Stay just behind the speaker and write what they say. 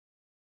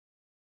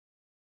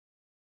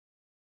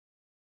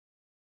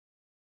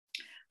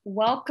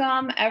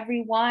Welcome,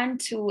 everyone,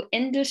 to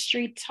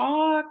Industry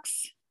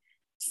Talks.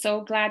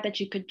 So glad that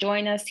you could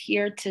join us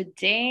here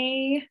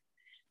today.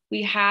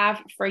 We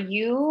have for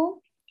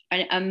you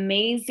an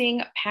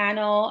amazing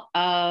panel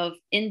of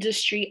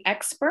industry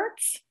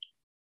experts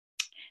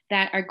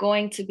that are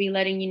going to be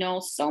letting you know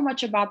so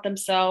much about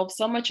themselves,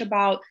 so much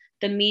about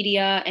the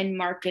media and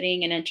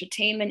marketing and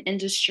entertainment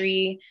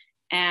industry.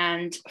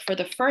 And for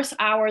the first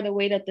hour, the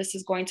way that this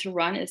is going to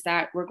run is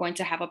that we're going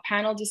to have a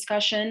panel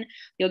discussion.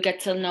 You'll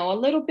get to know a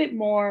little bit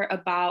more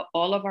about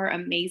all of our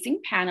amazing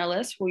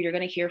panelists who you're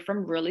going to hear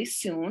from really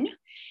soon.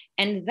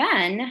 And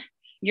then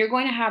you're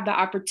going to have the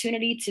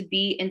opportunity to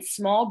be in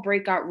small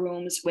breakout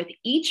rooms with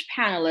each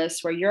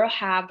panelist where you'll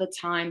have the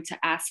time to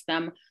ask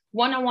them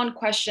one-on-one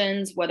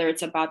questions, whether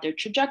it's about their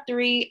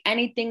trajectory,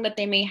 anything that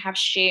they may have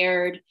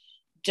shared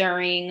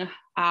during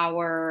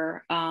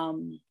our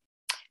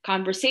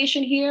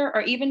conversation here,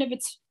 or even if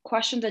it's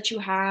questions that you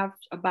have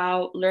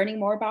about learning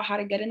more about how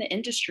to get in the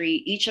industry.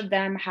 Each of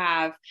them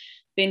have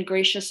been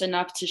gracious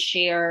enough to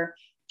share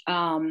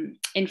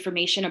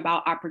information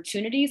about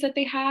opportunities that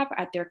they have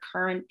at their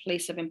current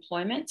place of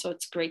employment. So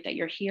it's great that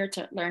you're here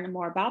to learn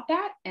more about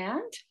that.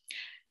 And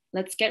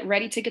let's get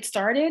ready to get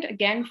started.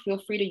 Again, feel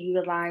free to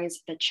utilize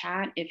the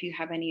chat if you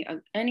have any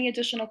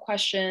additional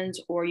questions,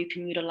 or you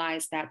can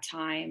utilize that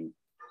time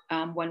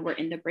when we're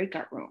in the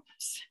breakout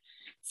rooms.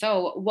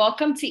 So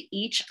welcome to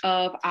each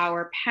of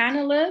our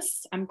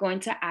panelists. I'm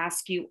going to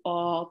ask you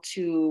all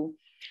to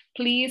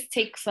please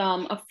take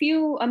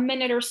a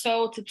minute or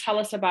so to tell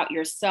us about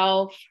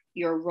yourself,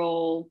 your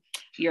role,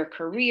 your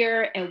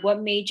career, and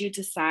what made you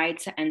decide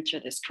to enter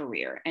this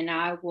career. And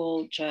I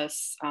will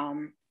just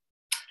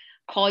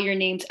call your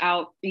names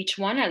out, each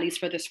one, at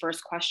least for this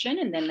first question,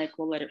 and then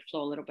we'll let it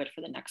flow a little bit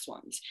for the next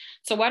ones.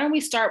 So why don't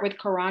we start with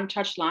Karan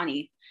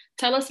Tachlani.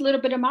 Tell us a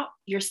little bit about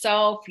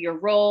yourself, your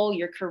role,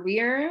 your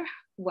career.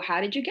 Well,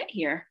 how did you get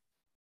here?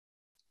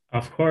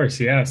 Of course,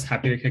 yes.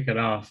 Happy to kick it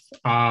off.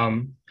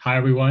 Hi,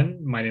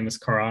 everyone. My name is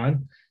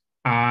Karan.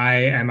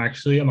 I'm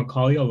a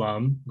Macaulay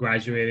alum,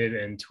 graduated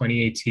in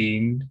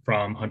 2018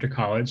 from Hunter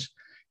College,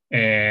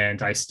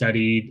 and I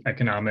studied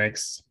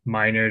economics,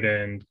 minored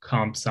in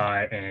comp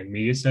sci and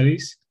media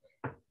studies.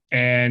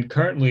 And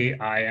currently,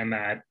 I am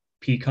at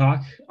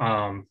Peacock,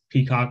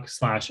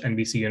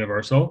 Peacock/NBC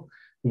Universal,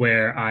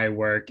 where I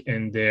work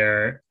in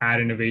their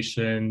ad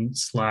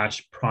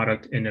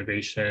innovation/product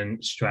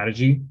innovation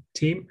strategy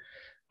team.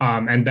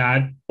 And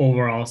that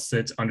overall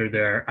sits under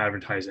their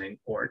advertising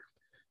org.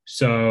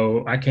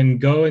 So I can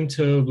go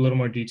into a little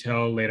more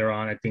detail later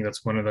on. I think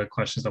that's one of the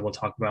questions that we'll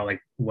talk about,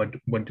 like what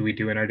do we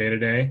do in our day to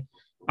day?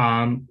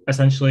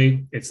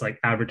 Essentially, it's like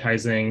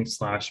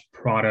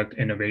advertising/product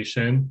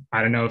innovation.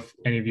 I don't know if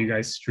any of you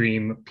guys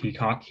stream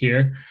Peacock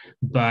here,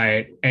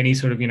 but any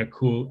sort of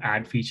cool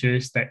ad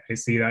features that I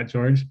see that,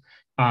 George.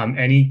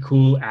 Any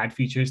cool ad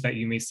features that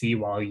you may see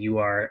while you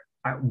are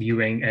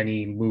viewing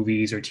any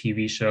movies or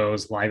TV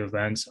shows, live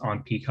events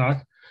on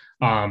Peacock.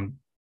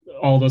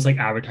 All those like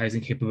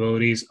advertising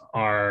capabilities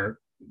are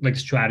like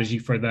strategy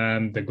for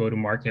them, the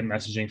go-to-market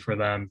messaging for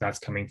them, that's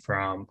coming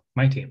from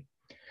my team.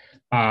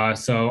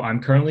 So I'm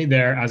currently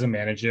there as a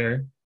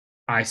manager.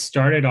 I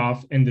started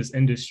off in this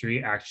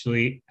industry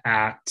actually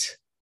at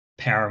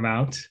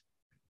Paramount,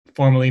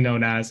 formerly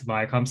known as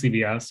Viacom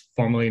CBS,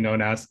 formerly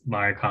known as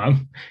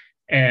Viacom.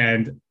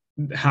 And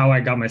how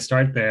I got my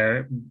start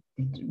there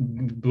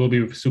will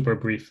be super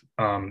brief,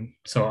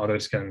 so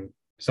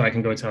I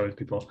can go to other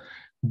people.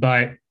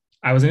 But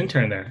I was an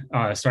intern there,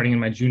 starting in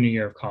my junior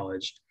year of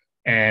college,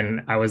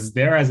 and I was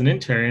there as an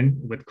intern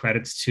with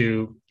credits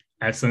to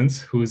Essence,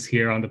 who's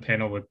here on the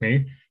panel with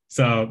me.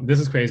 So this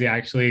is crazy.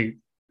 I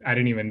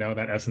didn't even know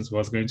that Essence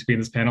was going to be in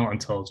this panel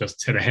until just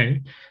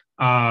today.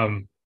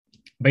 But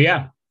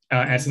yeah,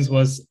 Essence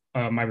was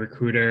my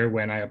recruiter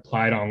when I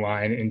applied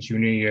online in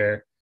junior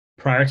year.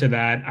 Prior to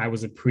that, I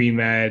was a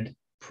pre-med,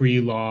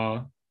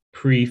 pre-law,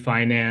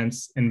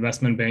 pre-finance,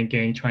 investment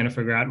banking, trying to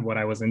figure out what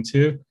I was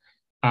into.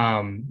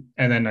 And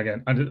then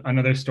again,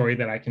 another story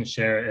that I can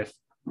share if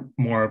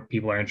more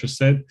people are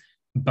interested.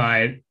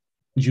 But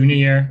junior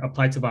year,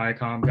 applied to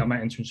Viacom, got my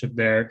internship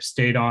there,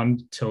 stayed on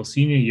till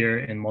senior year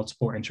in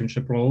multiple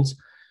internship roles.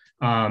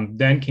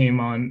 Then came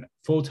on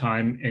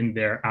full-time in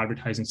their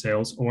advertising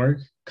sales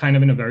org, kind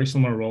of in a very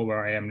similar role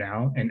where I am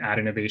now in ad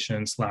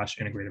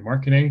innovation/integrated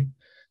marketing.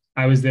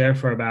 I was there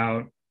for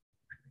about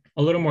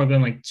a little more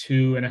than like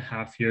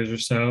 2.5 years or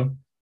so.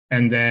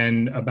 And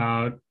then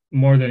about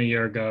more than a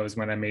year ago is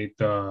when I made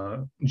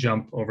the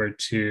jump over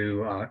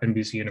to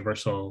NBC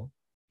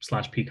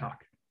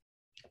Universal/Peacock.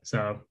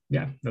 So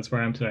yeah, that's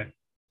where I am today.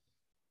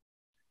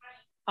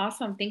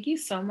 Awesome. Thank you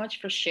so much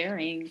for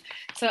sharing.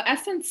 So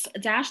Essence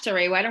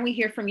Dashtaray, why don't we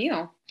hear from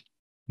you?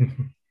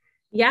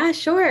 Yeah,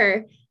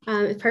 sure.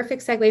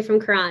 Perfect segue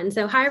from Karan.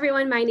 So hi,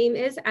 everyone. My name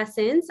is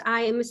Essence.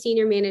 I am a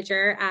senior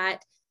manager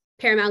at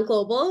Paramount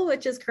Global,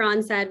 which, as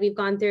Karan said, we've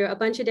gone through a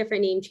bunch of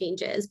different name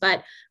changes,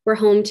 but we're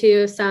home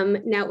to some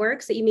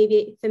networks that you may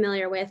be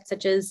familiar with,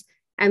 such as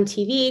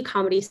MTV,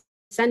 Comedy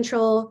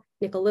Central,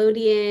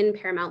 Nickelodeon,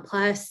 Paramount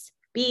Plus,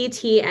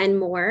 BET, and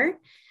more.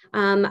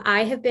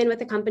 I have been with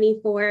the company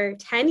for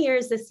 10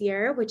 years this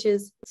year, which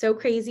is so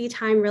crazy.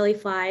 Time really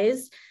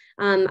flies.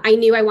 I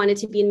knew I wanted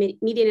to be in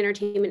media and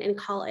entertainment in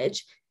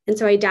college. And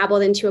so I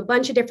dabbled into a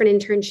bunch of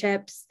different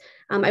internships.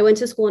 I went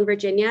to school in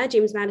Virginia,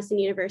 James Madison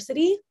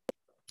University.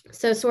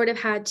 So sort of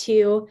had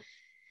to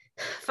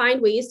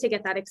find ways to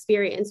get that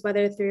experience,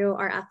 whether through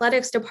our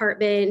athletics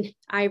department.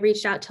 I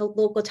reached out to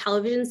local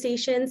television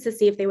stations to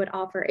see if they would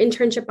offer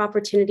internship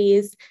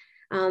opportunities.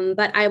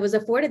 But I was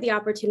afforded the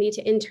opportunity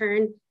to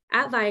intern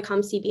at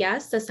Viacom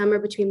CBS the summer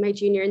between my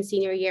junior and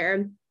senior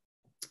year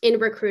in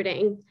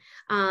recruiting.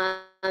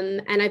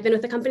 And I've been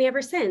with the company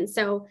ever since.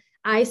 So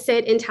I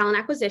sit in talent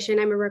acquisition.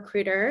 I'm a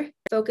recruiter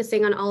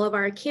focusing on all of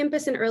our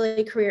campus and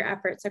early career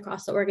efforts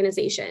across the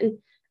organization.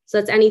 So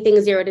that's anything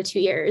 0 to 2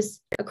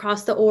 years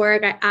across the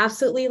org. I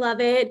absolutely love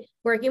it.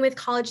 Working with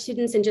college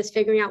students and just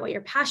figuring out what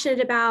you're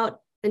passionate about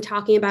and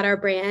talking about our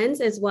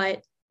brands is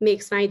what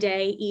makes my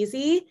day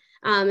easy.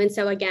 And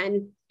so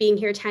again, being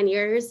here 10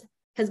 years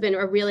has been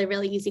a really,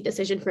 really easy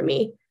decision for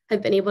me.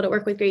 I've been able to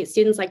work with great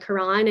students like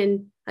Karan.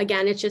 And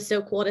again, it's just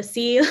so cool to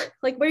see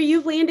like where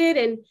you've landed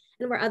and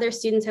where other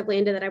students have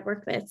landed that I've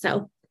worked with.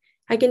 So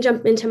I can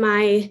jump into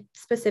my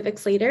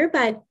specifics later,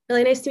 but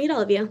really nice to meet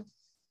all of you.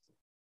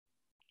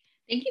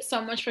 Thank you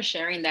so much for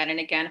sharing that. And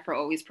again, for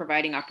always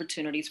providing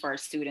opportunities for our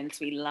students.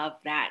 We love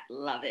that.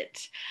 Love it.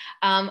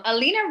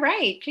 Alina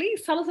Wright,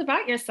 please tell us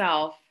about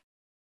yourself.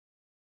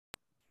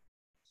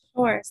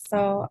 Sure.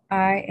 So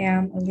I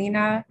am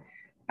Alina.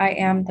 I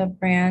am the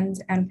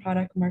brand and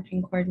product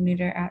marketing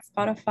coordinator at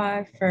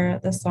Spotify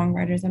for the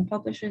songwriters and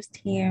publishers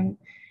team.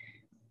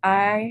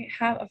 I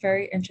have a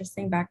very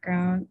interesting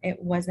background. It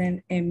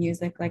wasn't in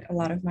music like a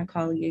lot of my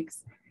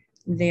colleagues.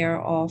 They're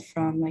all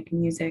from like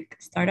music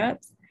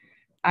startups.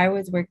 I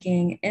was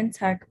working in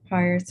tech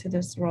prior to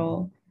this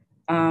role,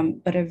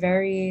 but a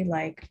very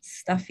like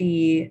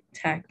stuffy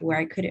tech where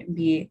I couldn't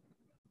be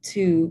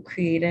too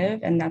creative.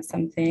 And that's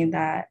something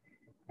that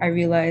I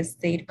realized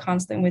stayed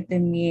constant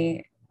within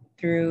me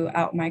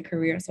throughout my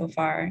career so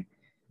far.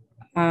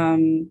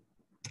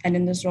 And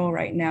in this role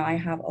right now, I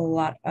have a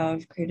lot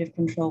of creative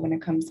control when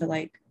it comes to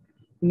like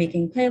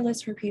making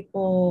playlists for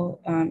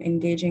people,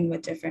 engaging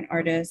with different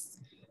artists.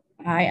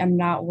 I am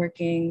not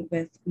working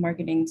with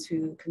marketing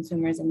to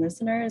consumers and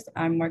listeners.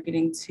 I'm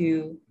marketing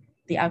to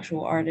the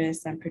actual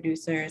artists and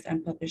producers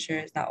and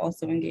publishers that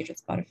also engage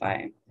with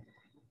Spotify.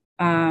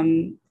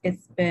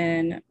 It's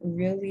been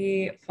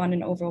really fun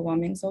and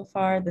overwhelming so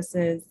far. This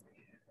is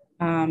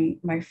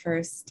my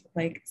first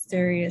like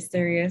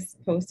serious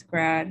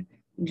post-grad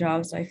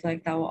job. So I feel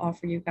like that will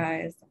offer you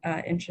guys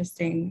an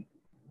interesting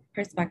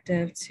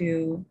perspective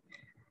to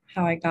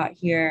how I got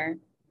here.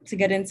 To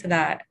get into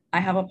that, I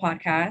have a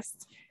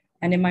podcast.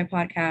 And in my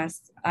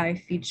podcast, I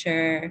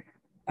feature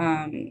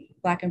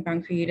Black and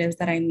Brown creatives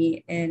that I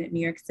meet in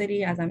New York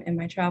City as I'm in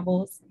my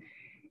travels.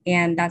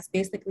 And that's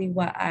basically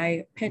what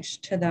I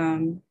pitched to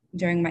them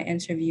during my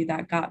interview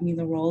that got me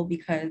the role,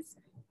 because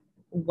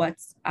what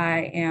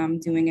I am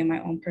doing in my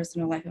own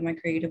personal life and my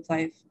creative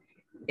life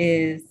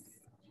is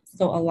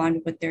so aligned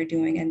with what they're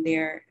doing and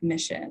their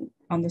mission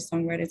on the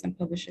songwriters and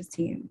publishers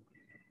team.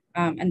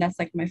 And that's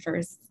like my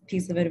first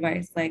piece of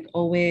advice, like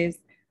always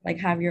like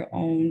have your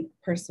own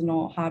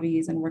personal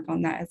hobbies and work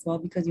on that as well,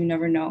 because you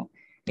never know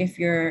if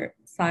your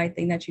side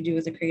thing that you do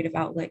as a creative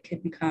outlet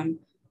could become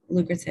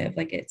lucrative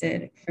like it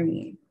did for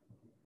me.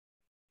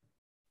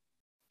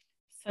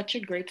 Such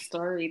a great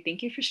story.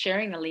 Thank you for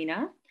sharing,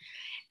 Alina.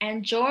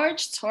 And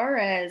George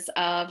Torres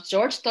of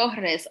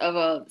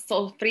a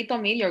Sofrito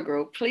Media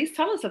Group, please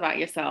tell us about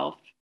yourself.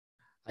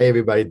 Hi,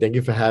 everybody. Thank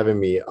you for having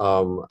me.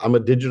 I'm a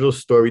digital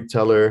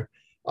storyteller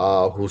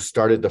who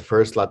started the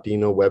first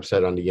Latino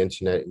website on the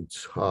internet in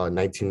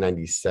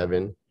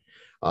 1997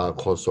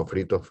 called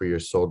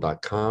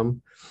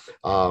sofritoforyoursoul.com.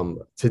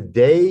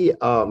 Today,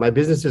 my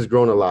business has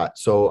grown a lot.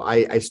 So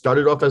I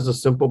started off as a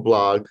simple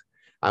blog.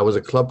 I was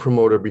a club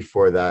promoter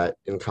before that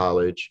in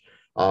college.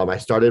 I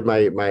started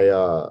my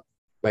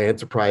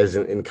enterprise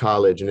in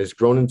college, and it's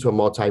grown into a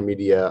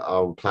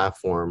multimedia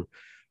platform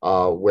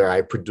where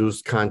I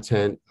produce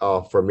content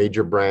for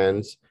major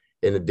brands,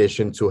 in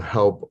addition to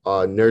help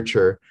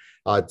nurture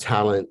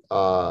talent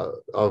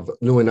of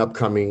new and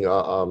upcoming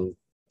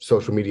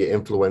social media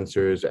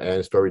influencers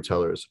and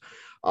storytellers.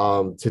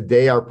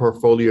 Today, our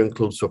portfolio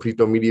includes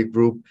Sofrito Media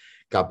Group,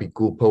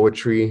 Capicu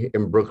Poetry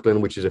in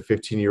Brooklyn, which is a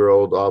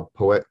 15-year-old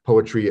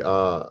poetry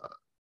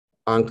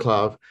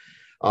enclave.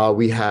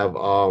 We have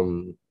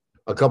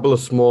a couple of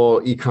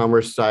small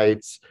e-commerce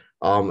sites.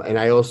 And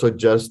I also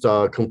just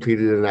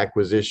completed an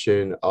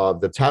acquisition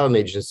of the talent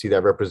agency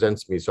that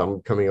represents me. So I'm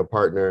becoming a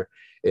partner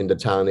in the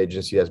talent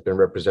agency that's been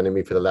representing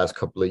me for the last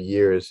couple of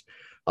years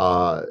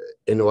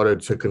in order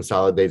to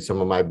consolidate some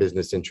of my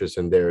business interests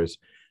in theirs.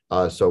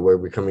 So we're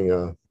becoming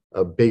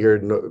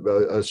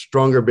a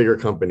stronger, bigger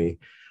company.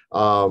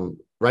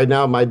 Right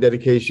now, my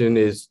dedication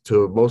is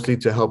mostly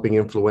to helping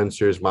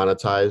influencers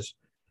monetize.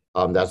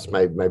 That's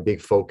my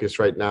big focus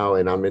right now,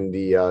 and I'm in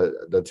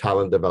the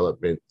talent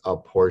development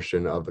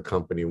portion of the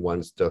company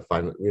once the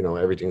final,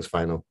 everything's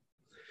final.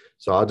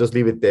 So I'll just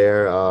leave it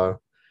there.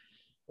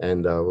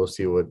 and we'll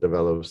see what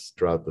develops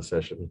throughout the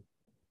session.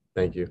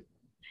 Thank you.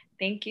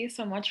 Thank you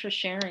so much for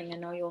sharing. I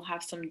know you'll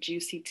have some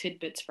juicy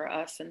tidbits for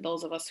us and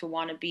those of us who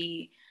want to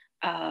be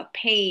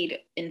paid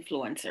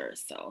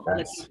influencers. So Yes.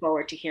 looking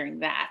forward to hearing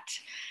that.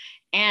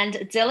 And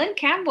Dylan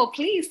Campbell,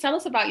 please tell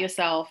us about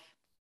yourself.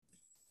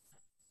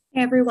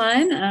 Hey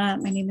everyone,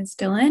 my name is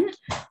Dylan.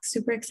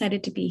 Super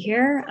excited to be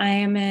here. I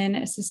am an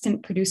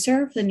assistant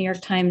producer for the New York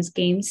Times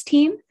Games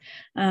team.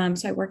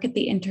 So I work at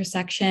the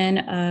intersection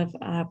of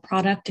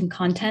product and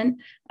content,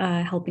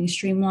 helping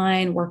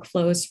streamline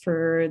workflows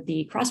for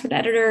the crossword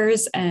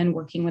editors and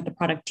working with the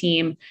product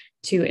team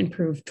to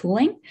improve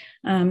tooling.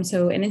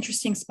 So an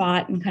interesting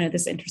spot in kind of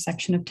this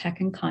intersection of tech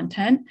and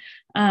content.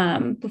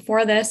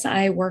 Before this,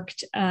 I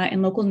worked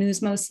in local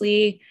news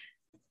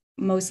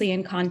mostly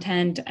in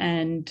content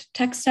and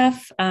tech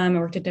stuff. I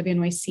worked at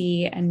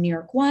WNYC and New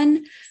York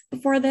One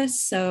before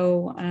this.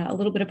 So a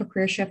little bit of a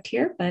career shift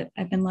here, but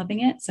I've been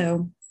loving it.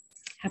 So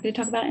happy to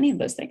talk about any of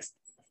those things.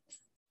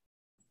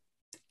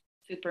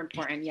 Super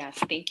important. Yes,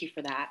 thank you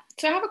for that.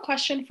 So I have a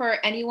question for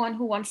anyone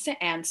who wants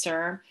to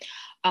answer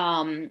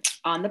on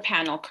the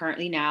panel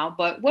currently now,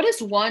 but what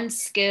is one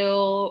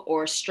skill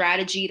or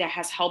strategy that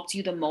has helped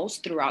you the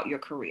most throughout your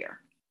career?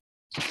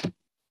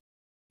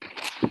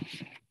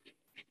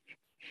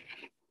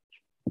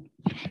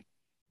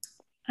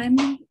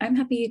 I'm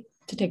happy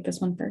to take this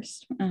one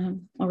first.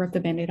 I'll rip the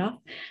Band-Aid off.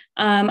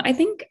 I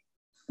think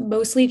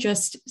mostly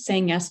just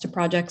saying yes to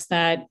projects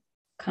that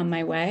come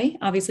my way.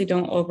 Obviously,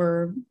 don't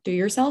overdo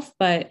yourself,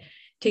 but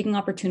taking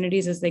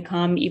opportunities as they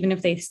come, even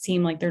if they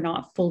seem like they're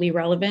not fully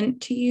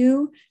relevant to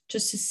you,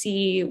 just to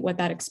see what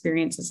that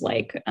experience is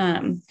like.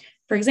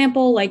 For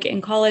example, like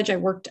in college, I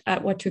worked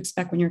at What to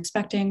Expect When You're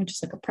Expecting, which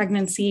is like a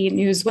pregnancy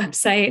news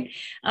website.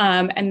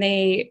 And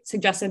they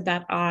suggested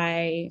that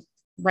I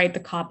write the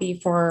copy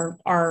for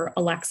our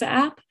Alexa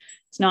app.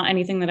 It's not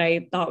anything that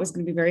I thought was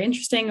going to be very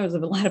interesting. It was a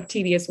lot of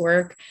tedious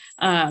work,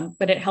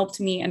 but it helped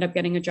me end up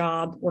getting a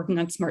job working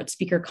on smart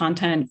speaker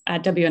content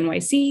at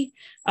WNYC,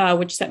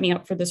 which set me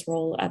up for this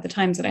role at the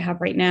Times that I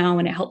have right now.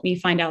 And it helped me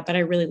find out that I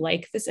really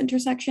like this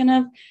intersection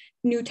of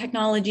new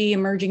technology,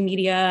 emerging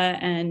media,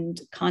 and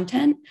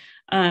content.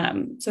 So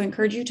I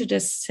encourage you to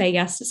just say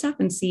yes to stuff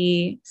and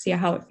see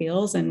how it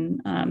feels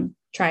and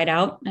try it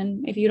out.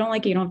 And if you don't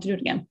like it, you don't have to do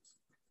it again.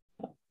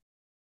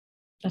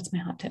 That's my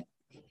hot tip.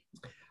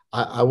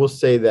 I will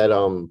say that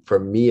for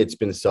me, it's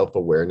been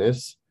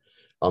self-awareness.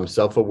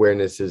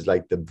 Self-awareness is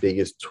like the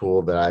biggest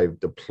tool that I've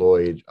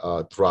deployed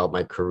throughout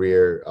my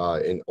career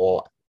in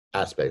all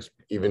aspects.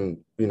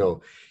 Even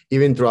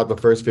throughout the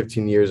first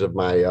 15 years of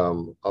my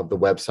of the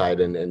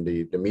website and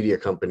the media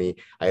company,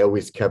 I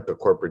always kept a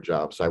corporate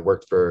job. So I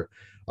worked for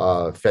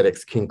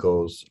FedEx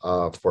Kinko's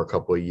for a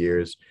couple of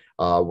years,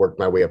 worked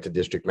my way up to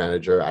district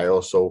manager. I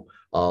also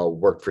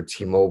worked for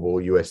T-Mobile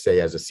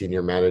USA as a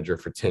senior manager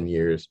for 10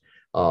 years.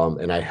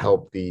 And I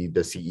helped the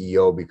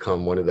CEO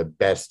become one of the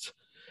best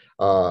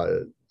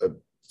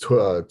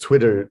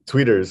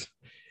tweeters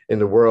in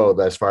the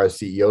world as far as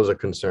CEOs are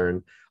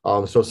concerned.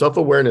 So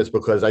self-awareness,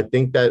 because I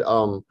think that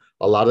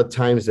a lot of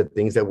times the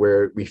things that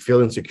we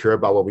feel insecure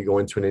about when we go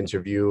into an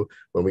interview,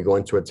 when we go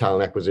into a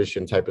talent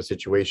acquisition type of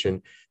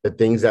situation, the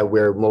things that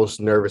we're most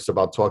nervous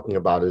about talking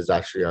about is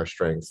actually our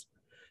strengths.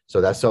 So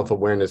that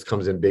self-awareness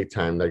comes in big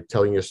time. Like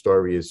telling your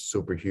story is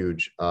super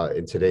huge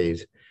in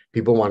today's.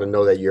 People want to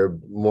know that you're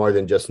more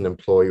than just an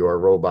employee or a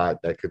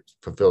robot that could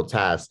fulfill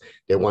tasks.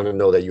 They want to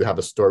know that you have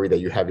a story, that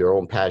you have your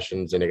own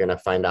passions, and they're going to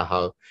find out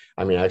how,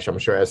 actually, I'm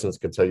sure Essence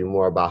could tell you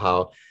more about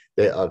how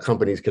the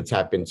companies could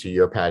tap into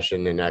your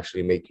passion and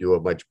actually make you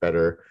a much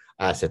better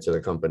asset to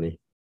the company.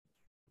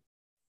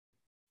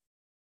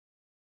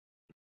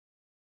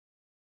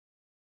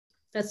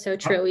 That's so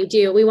true.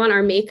 We want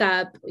our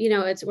makeup,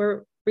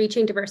 we're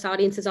reaching diverse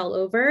audiences all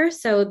over.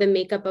 So the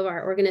makeup of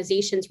our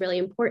organization is really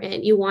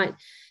important. You want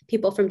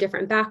people from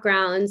different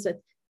backgrounds with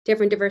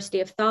different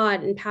diversity of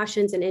thought and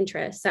passions and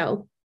interests.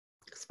 So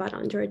spot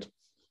on, George.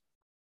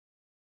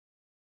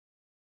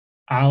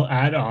 I'll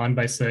add on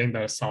by saying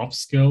that a soft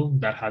skill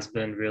that has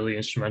been really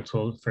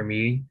instrumental for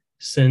me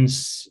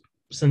since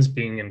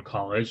being in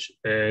college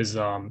is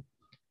having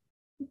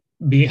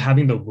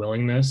the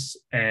willingness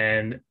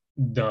and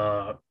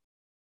the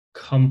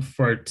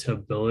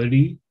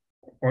comfortability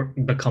or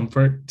the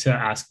comfort to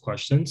ask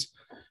questions.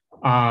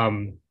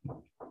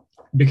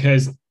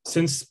 Because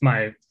since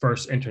my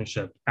first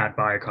internship at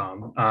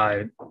Viacom,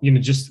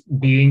 just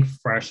being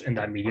fresh in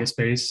that media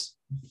space,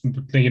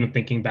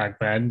 thinking back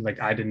then,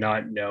 like I did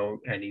not know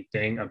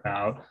anything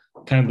about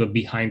kind of the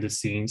behind the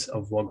scenes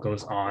of what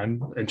goes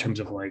on in terms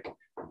of like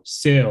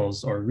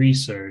sales or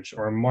research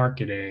or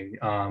marketing.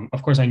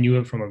 Of course, I knew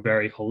it from a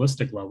very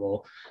holistic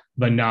level,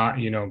 but not,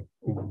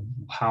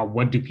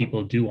 what do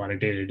people do on a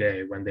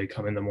day-to-day when they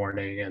come in the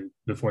morning and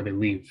before they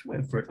leave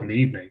in the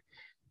evening.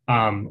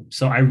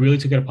 So I really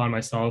took it upon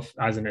myself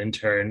as an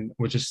intern,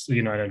 which is,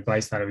 an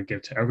advice that I would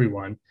give to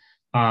everyone.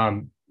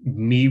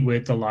 Meet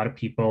with a lot of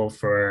people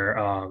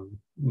for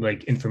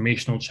like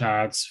informational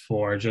chats,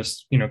 for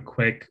just,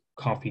 quick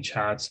coffee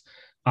chats,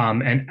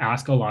 and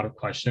ask a lot of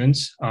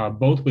questions,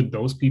 both with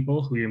those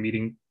people who you're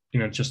meeting,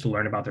 just to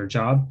learn about their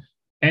job,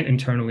 and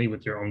internally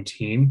with your own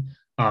team.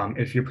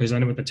 If you're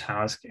presented with a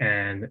task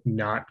and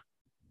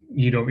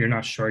you're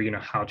not sure,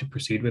 how to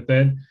proceed with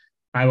it,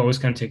 I've always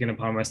kind of taken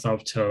upon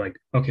myself to like,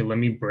 okay, let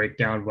me break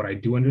down what I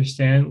do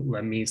understand.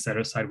 Let me set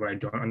aside what I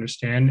don't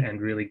understand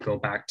and really go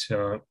back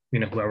to,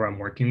 whoever I'm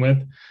working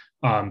with,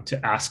 to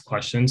ask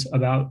questions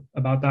about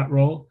that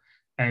role.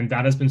 And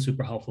that has been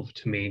super helpful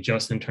to me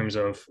just in terms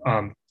of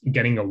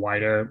getting a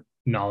wider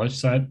knowledge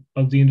set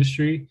of the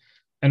industry,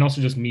 and also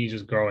just me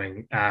just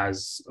growing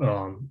as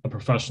a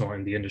professional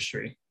in the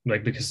industry.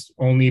 Like, because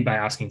only by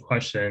asking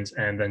questions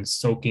and then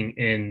soaking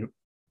in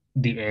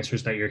the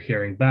answers that you're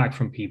hearing back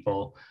from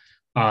people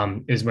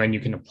is when you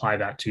can apply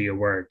that to your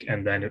work,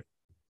 and then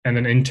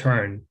in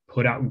turn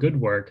put out good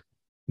work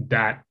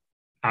that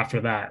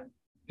after that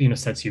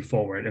sets you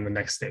forward in the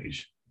next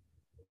stage.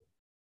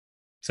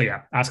 So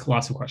yeah, ask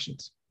lots of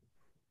questions.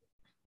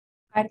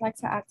 I'd like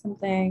to add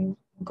something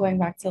going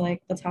back to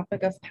like the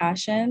topic of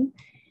passion.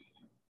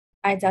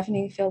 I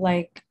definitely feel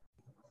like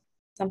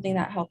something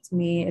that helped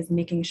me is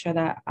making sure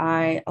that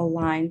I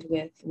aligned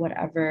with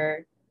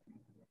whatever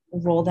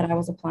role that I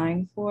was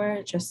applying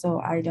for, just so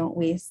I don't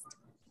waste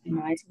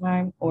my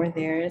time or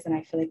theirs. And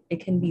I feel like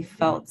it can be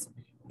felt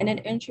in an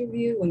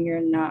interview when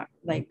you're not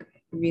like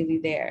really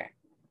there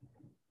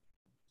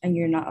and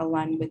you're not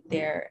aligned with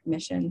their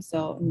mission.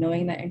 So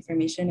knowing that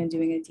information and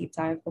doing a deep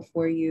dive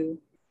before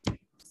you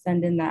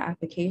send in that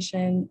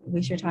application,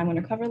 waste your time on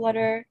a cover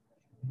letter,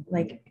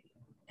 like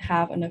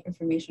have enough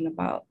information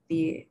about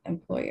the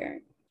employer.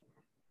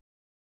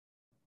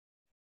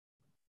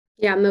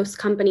 Yeah, most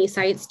company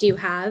sites do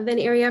have an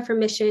area for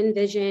mission,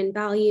 vision,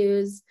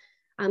 values.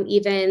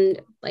 Even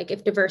like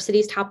if diversity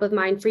is top of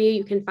mind for you,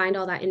 you can find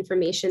all that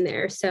information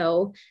there.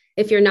 So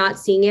if you're not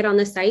seeing it on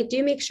the site,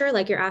 do make sure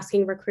like you're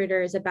asking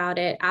recruiters about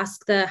it.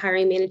 Ask the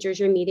hiring managers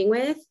you're meeting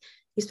with.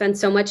 You spend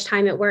so much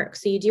time at work,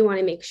 so you do want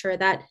to make sure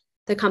that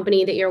the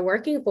company that you're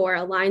working for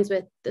aligns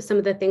with some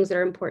of the things that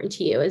are important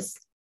to you as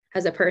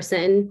a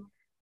person.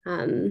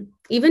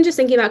 Even just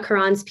thinking about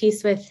Karan's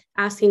piece with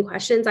asking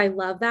questions, I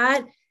love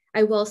that.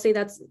 I will say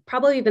that's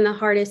probably been the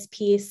hardest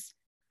piece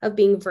of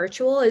being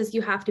virtual, is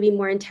you have to be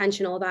more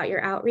intentional about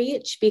your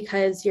outreach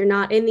because you're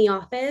not in the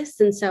office.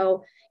 And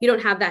so you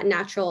don't have that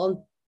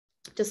natural,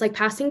 just like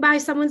passing by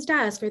someone's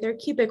desk or their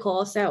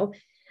cubicle. So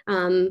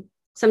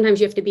sometimes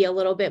you have to be a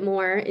little bit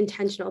more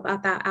intentional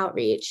about that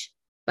outreach.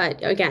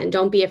 But again,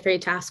 don't be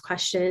afraid to ask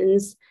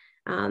questions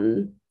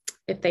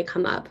if they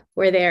come up.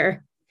 We're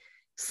there,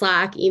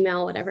 Slack,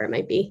 email, whatever it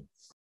might be.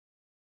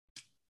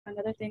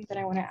 Another thing that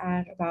I want to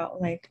add about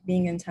like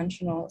being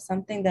intentional,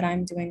 something that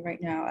I'm doing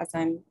right now as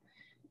I'm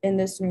in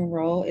this new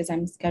role is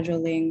I'm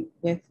scheduling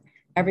with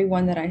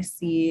everyone that I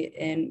see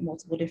in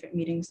multiple different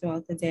meetings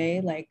throughout the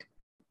day. Like,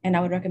 and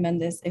I would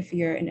recommend this if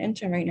you're an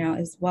intern right now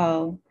as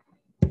well.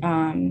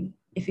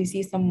 If you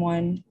see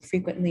someone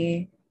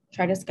frequently,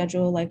 try to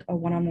schedule like a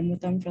one-on-one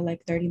with them for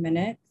like 30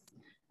 minutes.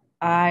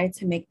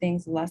 To make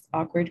things less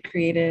awkward,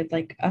 created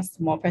like a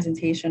small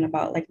presentation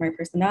about like my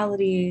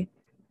personality,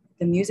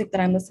 the music that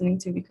I'm listening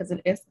to, because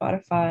it is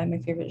Spotify, my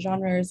favorite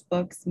genres,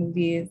 books,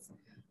 movies,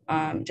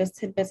 just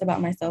tidbits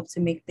about myself to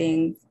make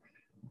things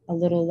a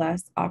little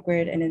less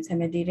awkward and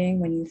intimidating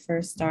when you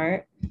first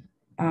start.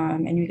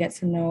 And you get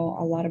to know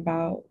a lot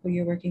about who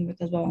you're working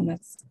with as well. And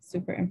that's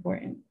super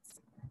important.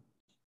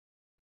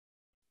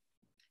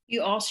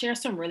 You all share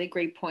some really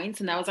great points.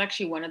 And that was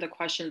actually one of the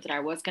questions that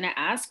I was going to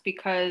ask,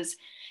 because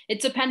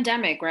it's a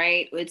pandemic,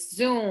 right? It's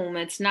Zoom.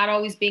 It's not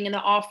always being in the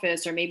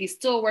office, or maybe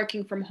still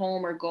working from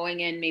home, or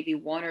going in maybe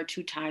 1 or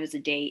 2 times a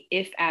day,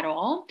 if at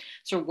all.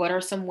 So what are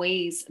some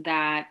ways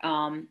that,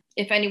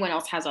 if anyone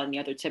else has any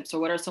other tips,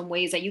 or what are some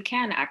ways that you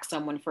can ask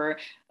someone for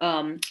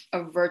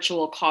a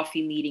virtual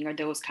coffee meeting or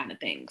those kind of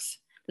things?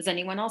 Does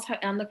anyone else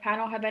on the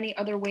panel have any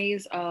other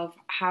ways of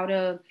how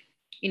to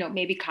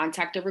maybe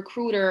contact a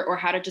recruiter, or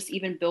how to just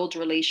even build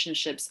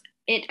relationships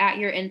at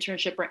your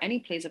internship or any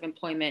place of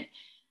employment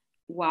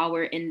while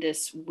we're in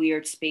this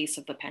weird space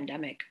of the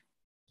pandemic?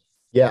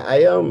 Yeah,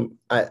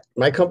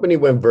 my company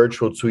went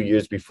virtual 2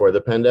 years before the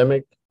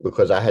pandemic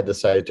because I had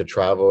decided to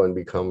travel and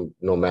become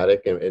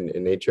nomadic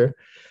in nature.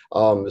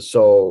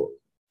 So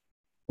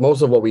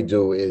most of what we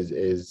do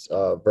is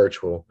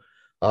virtual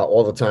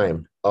all the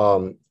time.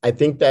 I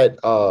think that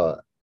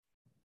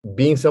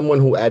being someone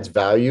who adds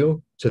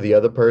value to the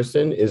other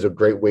person is a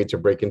great way to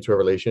break into a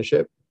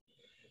relationship.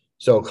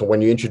 So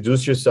when you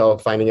introduce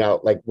yourself, finding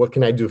out like, what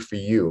can I do for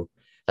you?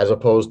 As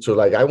opposed to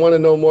like, I want to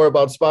know more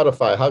about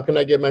Spotify. How can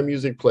I get my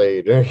music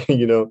played? Let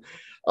them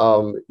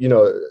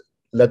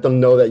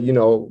know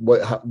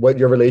that, what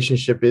your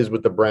relationship is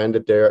with the brand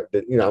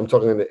I'm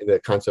talking in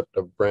the concept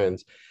of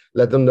brands.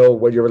 Let them know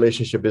what your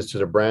relationship is to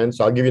the brand.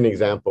 So I'll give you an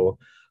example.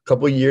 A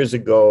couple of years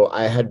ago,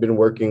 I had been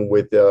working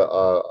with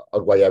a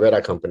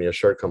Guayabera company, a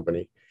shirt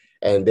company,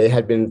 and they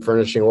had been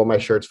furnishing all my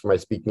shirts for my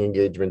speaking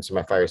engagements and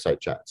my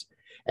fireside chats.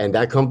 And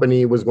that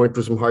company was going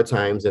through some hard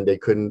times, and they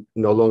couldn't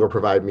no longer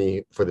provide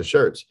me for the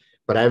shirts.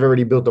 but I've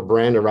already built a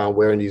brand around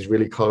wearing these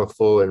really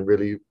colorful and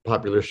really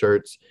popular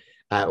shirts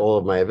at all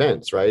of my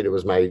events, right? It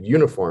was my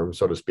uniform,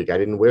 so to speak. I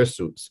didn't wear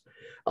suits.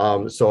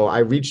 So I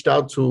reached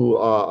out to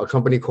a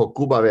company called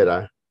Cuba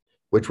Vera,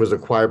 which was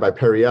acquired by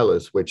Perry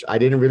Ellis, which I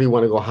didn't really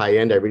want to go high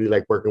end. I really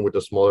like working with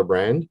a smaller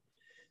brand,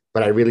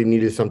 but I really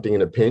needed something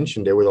in a pinch,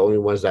 and they were the only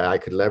ones that I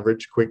could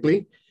leverage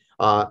quickly.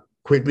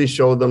 Quickly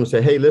showed them, say,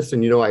 hey,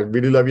 listen, I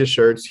really love your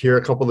shirts. Here are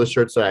a couple of the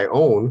shirts that I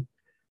own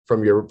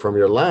from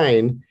your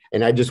line,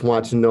 and I just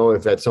want to know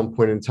if at some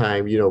point in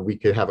time, we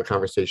could have a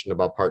conversation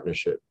about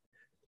partnership.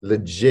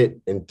 Legit,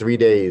 in 3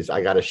 days,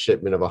 I got a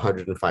shipment of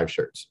 105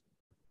 shirts.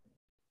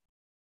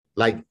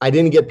 Like, I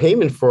didn't get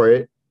payment for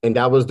it, and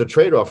that was the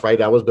trade-off, right?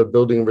 That was the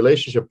building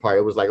relationship part.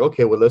 It was like,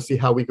 okay, well, let's see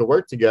how we could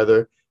work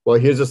together. Well,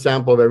 here's a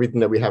sample of everything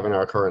that we have in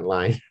our current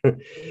line.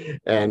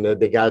 And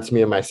they got it to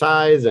me in my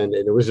size, and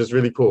it was just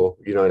really cool.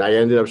 And I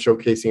ended up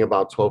showcasing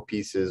about 12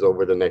 pieces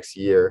over the next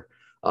year.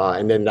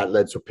 And then that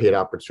led to paid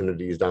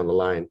opportunities down the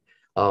line.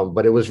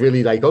 But it was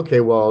really like,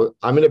 okay, well,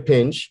 I'm in a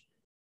pinch.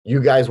 You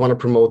guys want to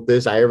promote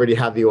this. I already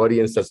have the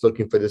audience that's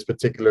looking for this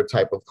particular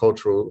type of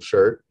cultural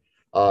shirt.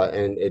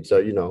 And it's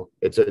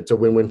a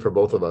win-win for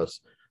both of us.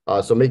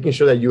 So making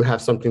sure that you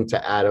have something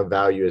to add of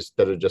value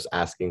instead of just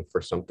asking for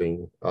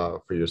something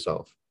for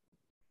yourself.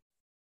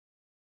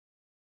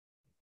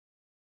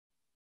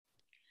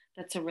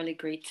 That's a really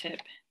great tip.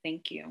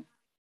 Thank you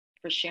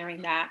for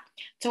sharing that.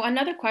 So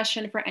another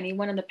question for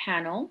anyone on the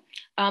panel.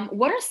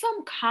 What are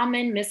some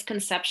common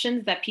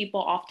misconceptions that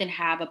people often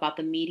have about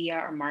the media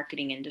or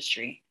marketing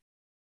industry?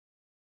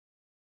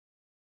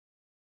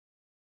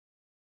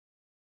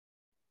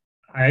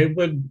 I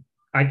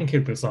can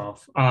kick this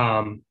off.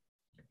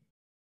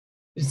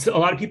 So a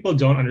lot of people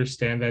don't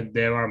understand that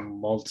there are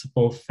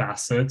multiple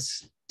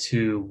facets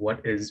to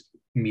what is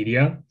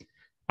media.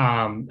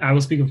 I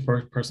will speak of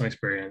personal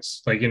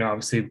experience,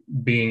 obviously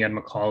being at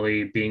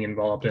Macaulay, being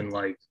involved in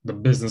like the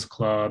business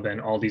club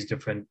and all these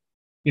different,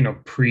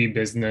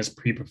 pre-business,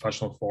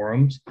 pre-professional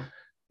forums.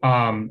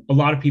 A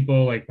lot of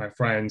people, like my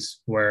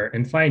friends, were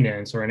in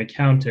finance or in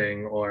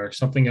accounting or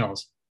something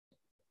else.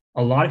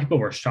 A lot of people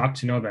were shocked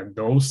to know that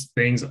those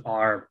things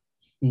are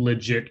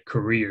legit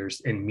careers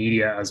in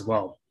media as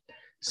well.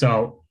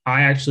 So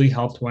I actually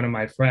helped one of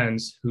my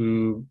friends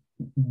who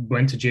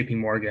went to JP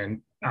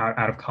Morgan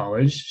out of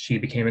college. She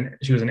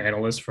was an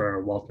analyst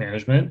for wealth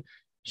management.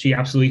 She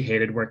absolutely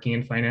hated working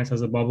in finance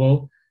as a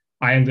bubble.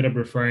 I ended up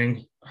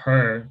referring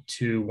her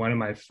to one of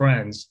my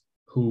friends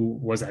who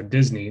was at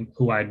Disney,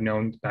 who I'd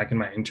known back in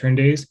my intern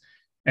days.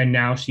 And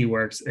now she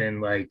works in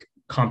like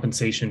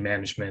compensation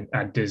management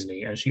at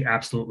Disney, and she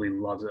absolutely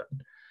loves it.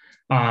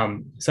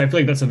 So I feel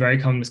like that's a very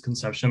common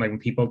misconception. Like when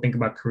people think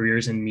about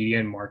careers in media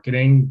and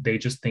marketing, they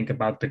just think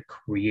about the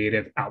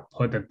creative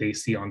output that they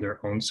see on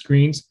their own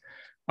screens.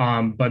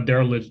 But there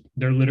are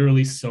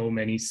literally so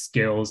many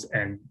skills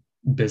and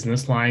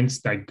business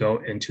lines that go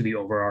into the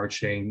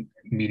overarching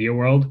media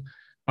world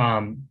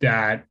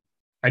that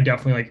I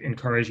definitely like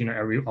encourage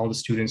all the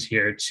students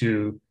here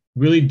to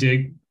really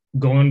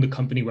go on the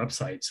company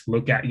websites,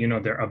 look at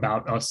their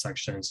about us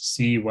sections,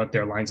 see what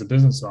their lines of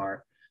business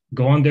are.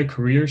 Go on their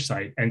career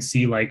site and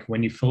see, like,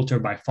 when you filter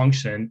by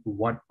function,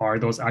 what are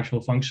those actual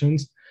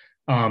functions?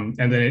 And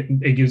then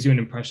it gives you an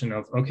impression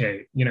of,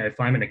 okay, if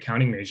I'm an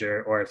accounting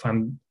major, or if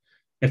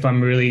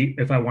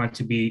I want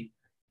to be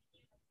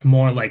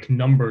more like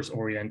numbers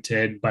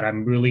oriented, but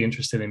I'm really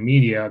interested in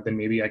media, then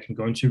maybe I can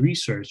go into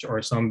research or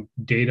some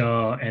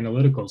data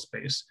analytical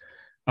space.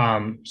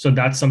 So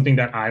that's something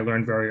that I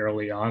learned very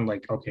early on.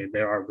 Like, okay,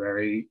 there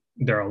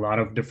are a lot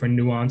of different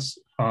nuanced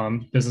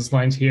business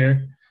lines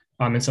here.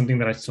 And something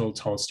that I still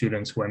tell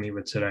students who I meet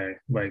with today,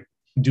 like,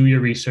 do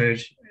your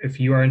research. If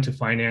you are into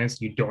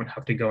finance, you don't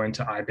have to go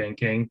into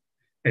iBanking.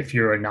 If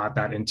you're not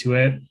that into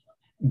it,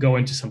 go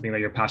into something that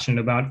you're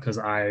passionate about, because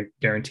I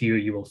guarantee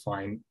you will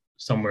find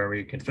somewhere where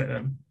you can fit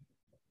in.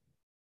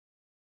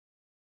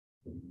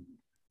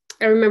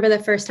 I remember the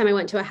first time I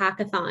went to a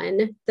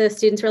hackathon, the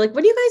students were like,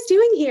 what are you guys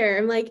doing here?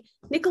 I'm like,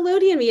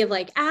 Nickelodeon, we have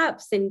like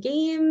apps and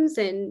games,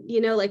 and,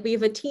 like we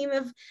have a team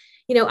of,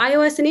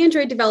 iOS and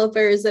Android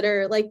developers that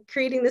are like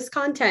creating this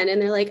content. And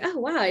they're like, oh,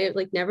 wow, I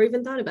like never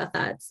even thought about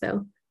that.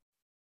 So.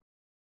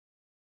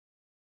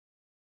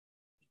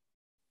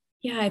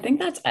 Yeah, I think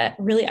that's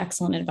really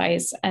excellent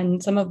advice.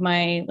 And some of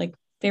my like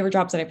favorite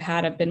jobs that I've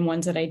had have been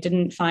ones that I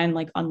didn't find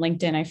like on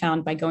LinkedIn. I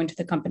found by going to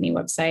the company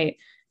website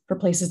for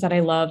places that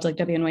I loved, like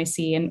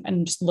WNYC,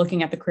 and just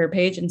looking at the career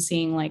page and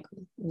seeing like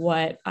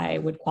what I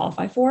would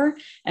qualify for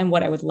and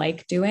what I would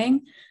like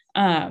doing.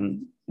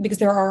 Because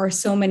there are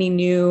so many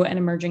new and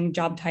emerging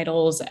job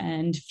titles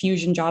and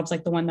fusion jobs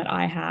like the one that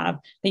I have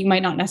that you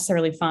might not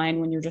necessarily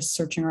find when you're just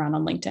searching around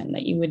on LinkedIn,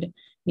 that you would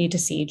need to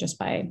see just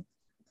by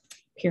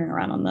peering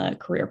around on the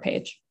career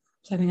page.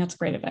 So I think that's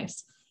great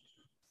advice.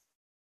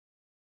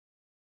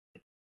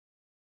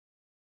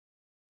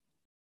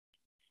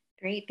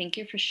 Great, thank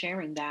you for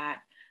sharing that.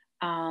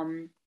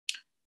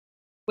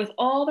 With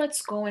all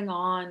that's going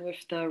on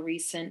with the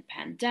recent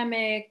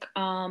pandemic,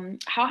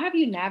 how have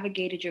you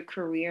navigated your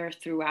career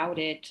throughout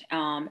it,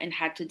 and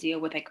had to deal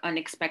with like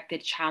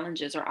unexpected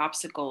challenges or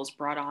obstacles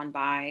brought on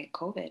by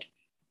COVID?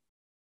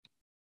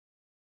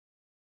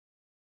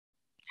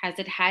 Has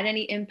it had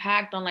any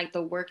impact on like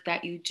the work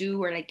that you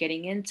do or like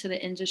getting into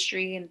the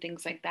industry and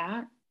things like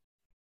that?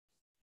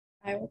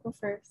 I will go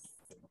first.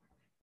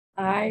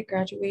 I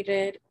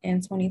graduated in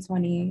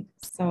 2020,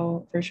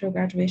 so virtual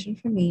graduation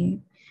for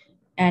me.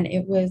 And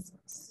it was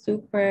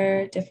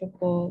super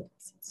difficult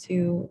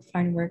to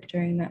find work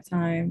during that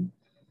time.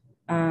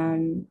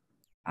 Um,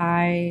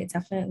 I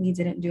definitely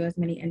didn't do as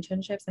many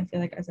internships, I feel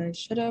like, as I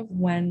should have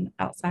when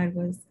outside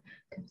was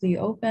completely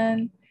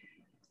open.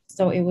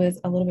 So it was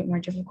a little bit more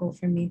difficult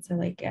for me to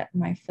like get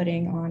my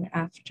footing on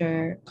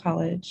after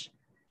college,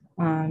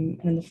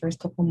 and in the first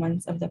couple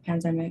months of the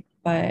pandemic.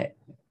 But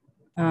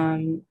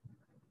um,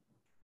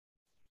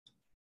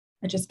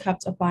 I just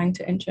kept applying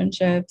to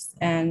internships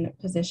and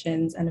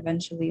positions, and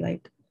eventually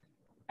like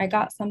I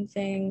got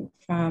something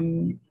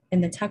from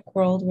in the tech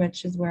world,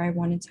 which is where I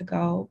wanted to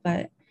go,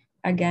 but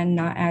again,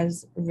 not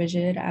as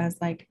rigid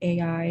as like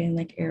AI and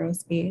like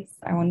aerospace.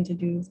 I wanted to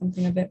do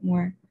something a bit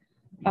more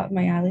up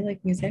my alley,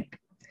 like music.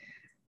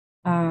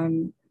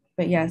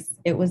 But yes,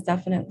 it was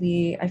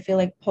definitely, I feel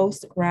like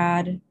post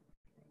grad,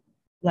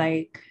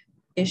 like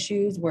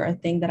issues were a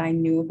thing that I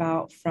knew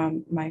about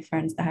from my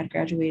friends that had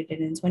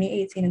graduated in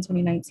 2018 and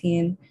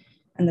 2019,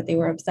 and that they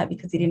were upset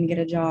because they didn't get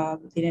a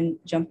job. They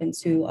didn't jump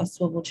into a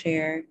swivel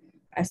chair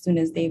as soon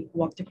as they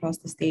walked across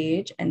the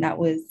stage. And that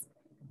was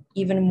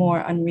even more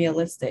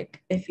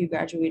unrealistic if you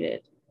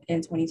graduated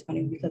in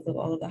 2020 because of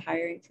all of the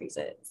hiring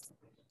freezes.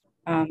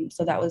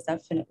 So that was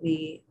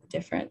definitely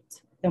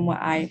different than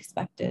what I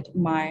expected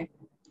my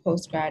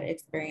post-grad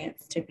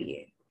experience to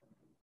be.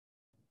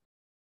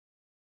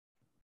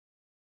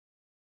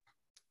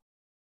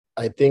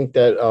 I think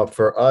that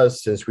for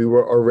us, since we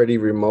were already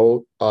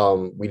remote,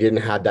 we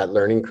didn't have that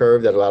learning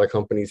curve that a lot of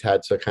companies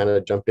had to kind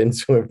of jump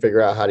into and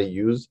figure out how to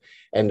use.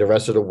 And the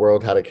rest of the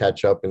world had to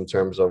catch up in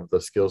terms of the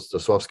skills, the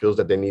soft skills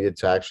that they needed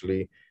to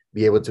actually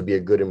be able to be a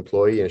good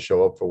employee and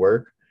show up for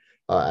work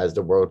as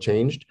the world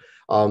changed.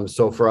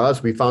 So for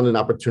us, we found an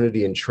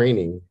opportunity in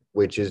training,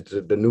 which is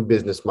the new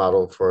business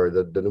model for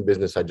the new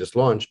business I just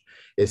launched,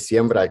 is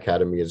Siembra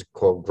Academy. It's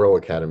called Grow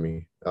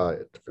Academy,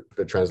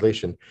 the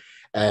translation.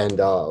 And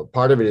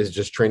part of it is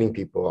just training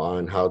people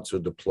on how to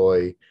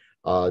deploy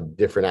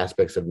different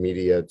aspects of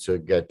media to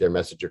get their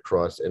message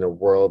across in a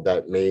world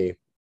that may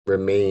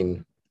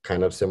remain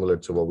kind of similar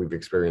to what we've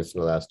experienced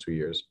in the last 2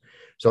 years.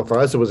 So for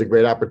us, it was a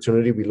great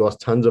opportunity. We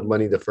lost tons of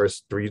money the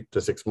first 3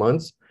 to 6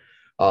 months,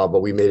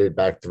 but we made it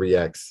back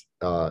 3x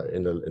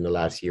in the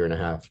last year and a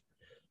half.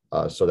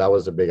 So that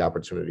was a big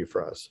opportunity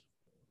for us.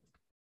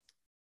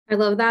 I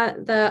love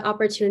that, the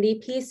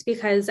opportunity piece,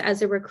 because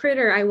as a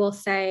recruiter, I will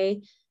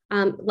say,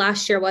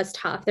 last year was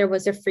tough. There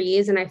was a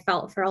freeze, and I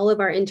felt for all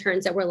of our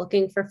interns that were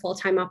looking for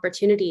full-time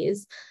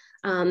opportunities.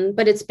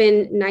 But it's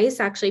been nice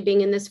actually being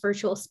in this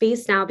virtual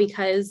space now,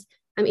 because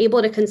I'm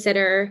able to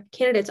consider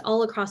candidates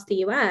all across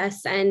the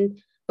US. And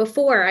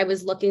before, I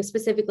was looking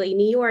specifically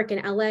New York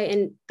and LA,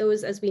 and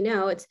those, as we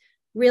know, it's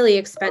really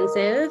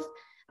expensive.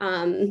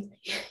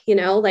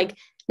 Like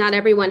not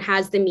everyone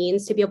has the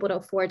means to be able to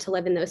afford to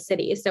live in those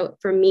cities. So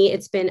for me,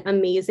 it's been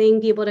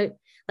amazing be able to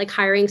like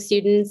hiring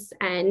students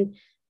and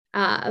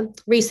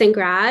recent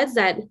grads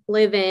that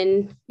live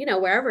in,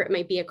 wherever it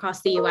might be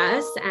across the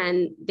US,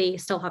 and they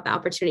still have the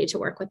opportunity to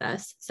work with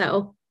us.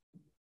 So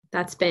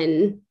that's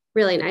been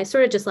really nice,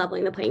 sort of just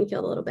leveling the playing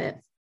field a little bit.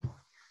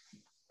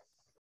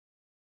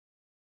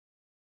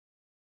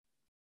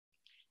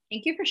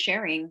 Thank you for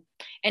sharing.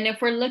 And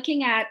if we're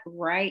looking at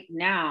right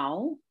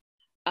now,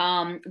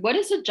 what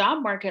is the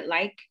job market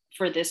like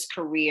for this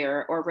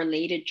career or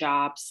related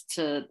jobs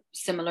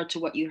similar to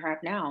what you have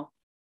now?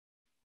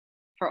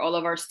 For all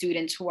of our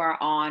students who are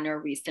on or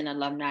recent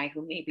alumni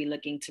who may be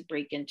looking to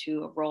break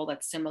into a role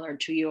that's similar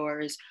to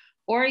yours,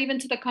 or even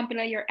to the company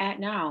that you're at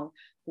now,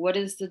 what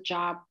is the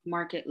job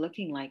market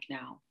looking like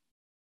now?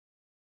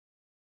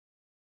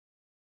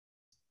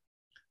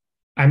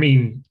 I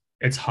mean,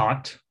 it's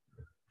hot,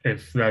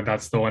 if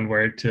that's the one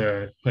word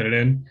to put it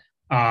in.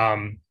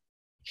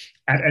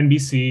 At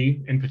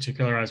NBC in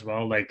particular as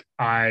well, like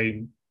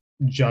I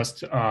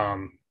just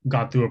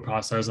got through a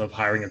process of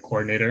hiring a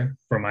coordinator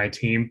for my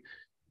team.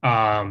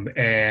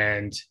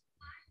 And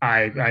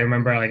I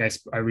remember like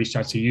I reached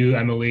out to you,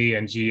 Emily,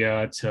 and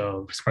Gia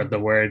to spread the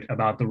word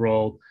about the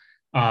role.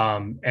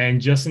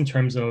 And just in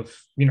terms of,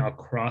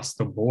 across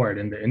the board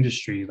in the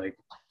industry, like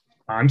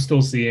I'm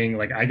still seeing,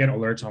 like I get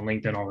alerts on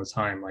LinkedIn all the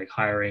time, like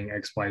hiring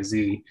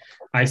XYZ.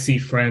 I see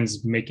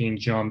friends making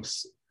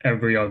jumps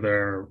every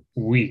other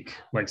week,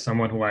 like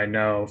someone who I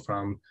know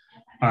from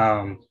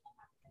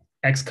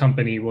X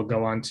company will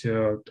go on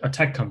to a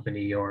tech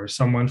company, or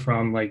someone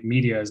from like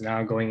media is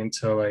now going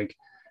into like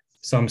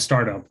some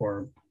startup,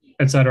 or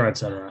et cetera, et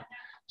cetera.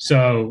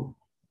 So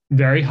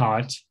very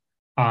hot.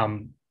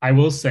 I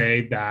will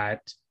say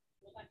that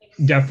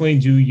definitely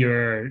do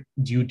your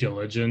due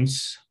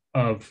diligence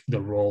of the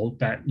role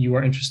that you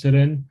are interested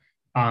in.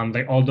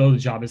 Like although the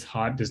job is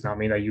hot, does not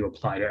mean that you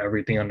apply to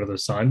everything under the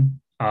sun.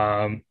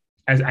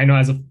 As I know,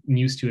 as a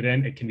new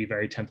student, it can be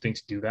very tempting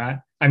to do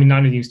that. I mean,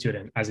 not a new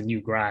student, as a new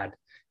grad,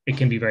 it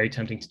can be very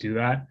tempting to do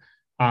that.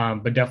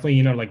 But definitely,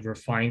 you know, like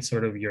refine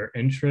sort of your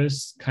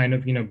interests, kind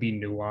of, you know, be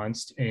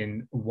nuanced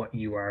in what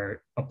you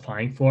are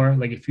applying for.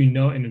 Like if you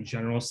know in a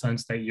general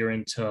sense that you're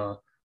into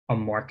a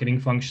marketing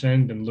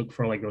function, then look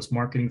for like those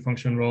marketing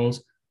function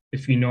roles.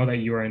 If you know that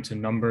you are into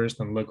numbers,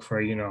 then look for,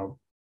 you know,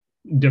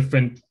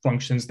 different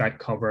functions that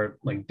cover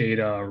like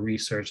data,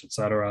 research,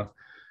 etc.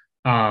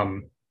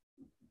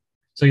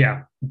 So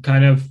yeah,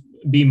 kind of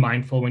be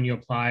mindful when you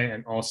apply,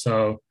 and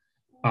also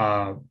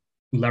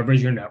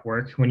leverage your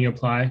network when you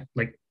apply.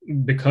 Like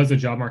because the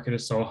job market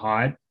is so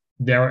hot,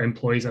 there are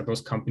employees at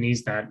those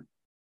companies that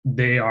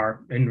they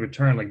are in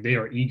return, like they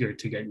are eager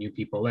to get new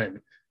people in.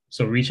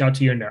 So reach out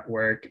to your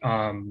network,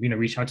 you know,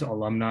 reach out to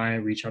alumni,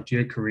 reach out to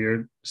your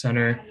career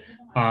center,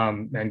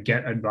 and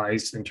get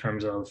advice in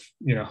terms of,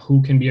 you know,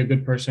 who can be a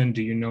good person.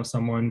 Do you know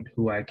someone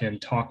who I can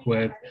talk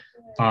with?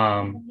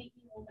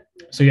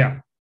 So yeah,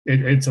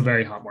 it's a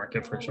very hot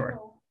market for sure.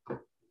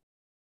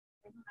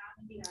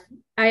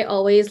 I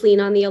always lean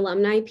on the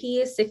alumni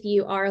piece. If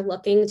you are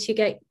looking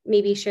to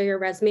maybe share your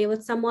resume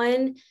with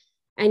someone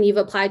and you've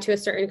applied to a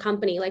certain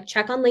company, like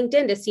check on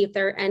LinkedIn to see if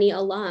there are any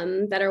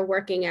alum that are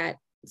working at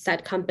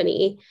said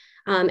company.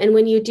 And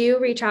when you do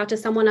reach out to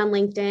someone on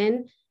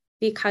LinkedIn,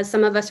 because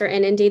some of us are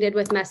inundated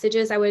with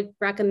messages, I would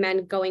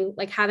recommend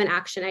have an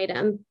action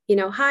item. You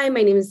know, hi,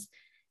 my name is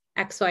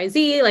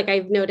XYZ. Like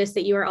I've noticed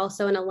that you are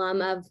also an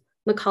alum of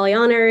Macaulay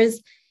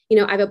Honors. You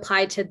know, I've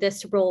applied to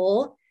this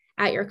role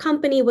at your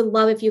company. Would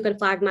love if you could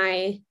flag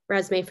my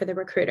resume for the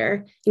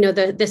recruiter. You know,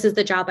 this is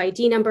the job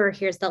ID number.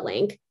 Here's the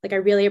link. Like I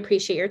really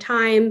appreciate your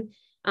time.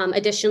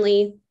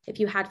 Additionally, if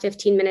you had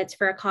 15 minutes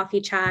for a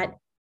coffee chat,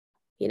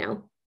 you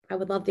know, I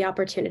would love the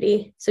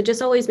opportunity. So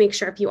just always make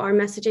sure if you are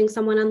messaging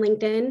someone on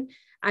LinkedIn,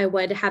 I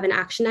would have an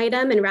action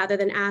item. And rather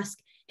than ask,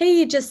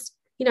 hey, just,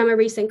 you know, I'm a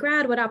recent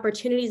grad, what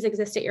opportunities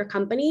exist at your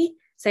company?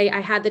 Say,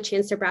 I had the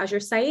chance to browse your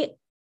site,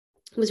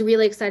 was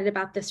really excited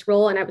about this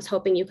role, and I was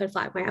hoping you could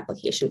flag my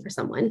application for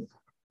someone.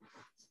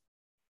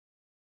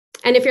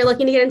 And if you're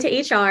looking to get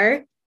into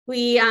HR,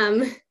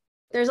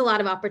 there's a lot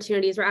of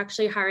opportunities. We're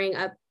actually hiring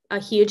a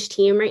huge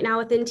team right now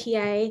within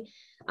TA,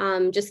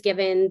 just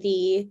given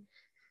the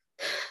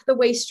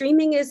way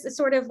streaming is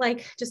sort of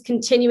like just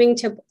continuing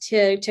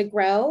to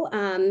grow.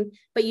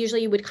 But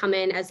usually you would come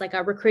in as like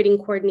a recruiting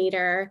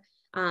coordinator,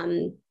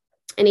 an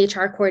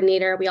HR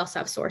coordinator. We also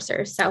have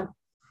sourcers. So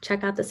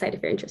check out the site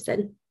if you're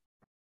interested.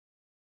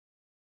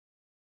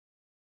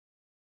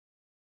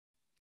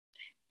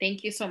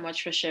 Thank you so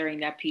much for sharing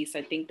that piece.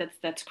 I think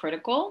that's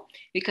critical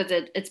because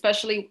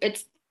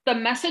the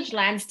message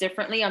lands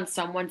differently on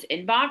someone's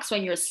inbox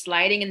when you're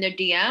sliding in their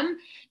DM.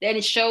 Then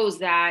it shows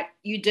that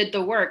you did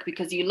the work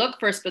because you look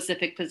for a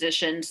specific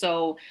position.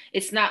 So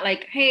it's not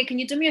like, hey, can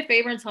you do me a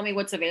favor and tell me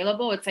what's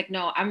available? It's like,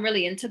 no, I'm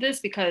really into this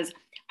because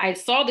I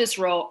saw this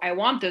role. I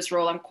want this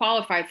role. I'm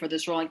qualified for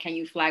this role. And can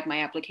you flag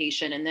my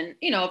application? And then,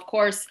 you know, of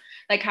course,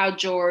 like how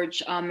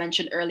George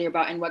mentioned earlier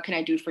about, and what can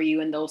I do for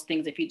you? And those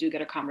things, if you do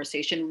get a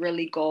conversation,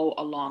 really go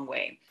a long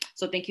way.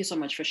 So thank you so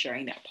much for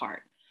sharing that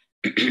part.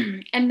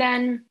 And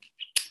then,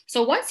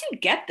 so once you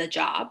get the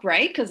job,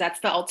 right, because that's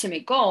the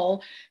ultimate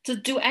goal,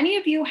 do any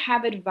of you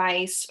have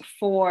advice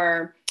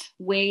for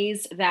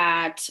ways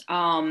that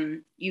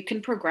you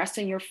can progress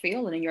in your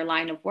field and in your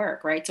line of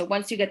work, right? So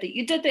once you did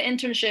the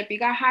internship, you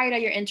got hired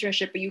at your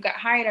internship, or you got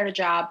hired at a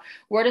job,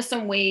 what are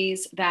some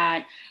ways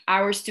that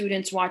our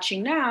students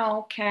watching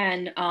now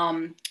can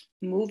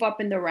move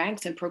up in the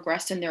ranks and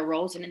progress in their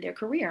roles and in their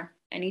career?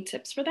 Any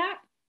tips for that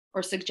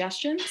or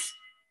suggestions?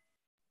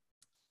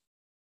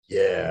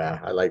 Yeah,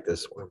 I like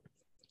this one.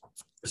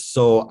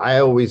 So I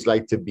always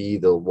like to be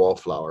the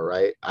wallflower,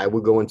 right? I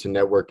would go into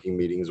networking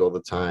meetings all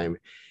the time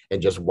and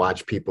just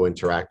watch people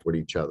interact with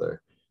each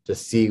other to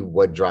see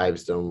what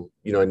drives them.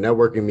 You know, in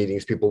networking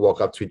meetings, people walk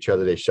up to each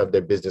other, they shove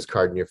their business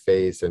card in your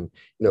face, and,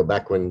 you know,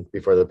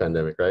 before the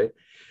pandemic, right?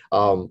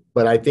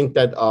 But I think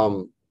that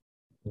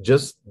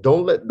just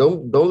don't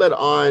let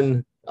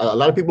on, a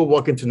lot of people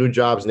walk into new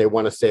jobs and they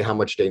want to say how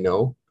much they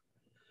know.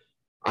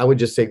 I would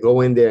just say,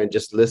 go in there and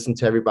just listen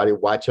to everybody,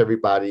 watch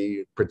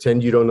everybody,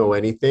 pretend you don't know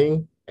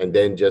anything, and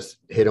then just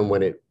hit them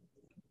with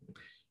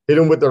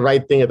the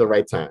right thing at the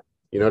right time.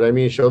 You know what I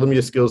mean? Show them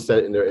your skill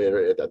set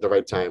at the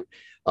right time.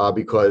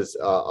 Because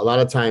a lot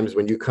of times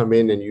when you come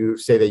in and you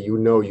say that you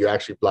know, you're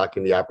actually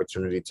blocking the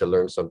opportunity to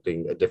learn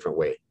something a different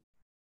way.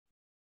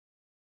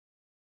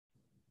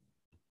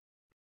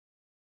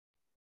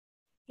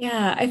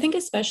 Yeah, I think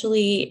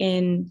especially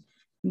in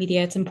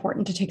media, it's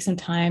important to take some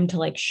time to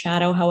like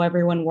shadow how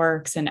everyone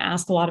works and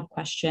ask a lot of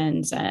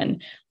questions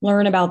and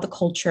learn about the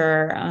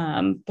culture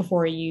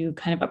before you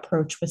kind of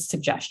approach with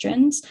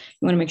suggestions.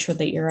 You want to make sure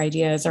that your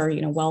ideas are,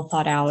 well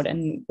thought out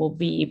and will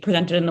be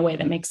presented in the way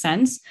that makes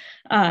sense.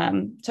 So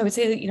I would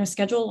say,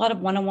 schedule a lot of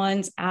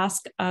one-on-ones,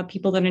 ask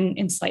people that are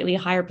in slightly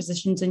higher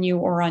positions than you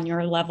or on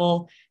your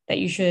level that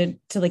you should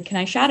to like, can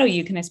I shadow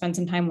you? Can I spend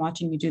some time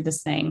watching you do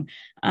this thing?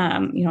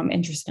 I'm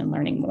interested in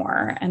learning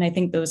more. And I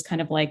think those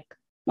kind of like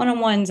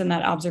one-on-ones and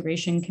that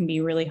observation can be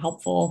really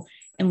helpful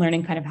in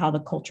learning kind of how the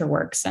culture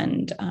works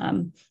and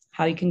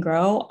how you can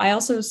grow. I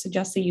also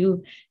suggest that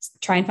you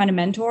try and find a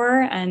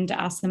mentor and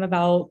ask them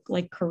about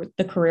like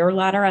the career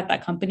ladder at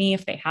that company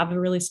if they have a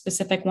really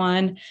specific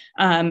one,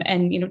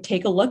 and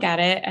take a look at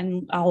it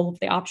and all of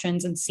the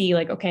options and see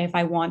like, okay, if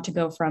I want to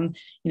go from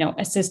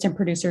assistant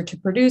producer to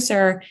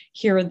producer,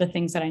 here are the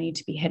things that I need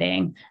to be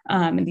hitting,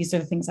 and these are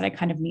the things that I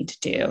kind of need to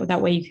do.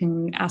 That way you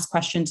can ask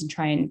questions and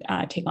try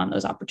and take on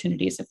those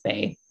opportunities if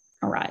they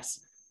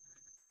arise.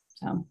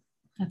 So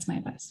that's my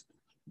advice.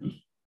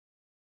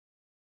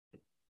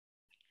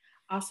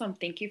 Awesome.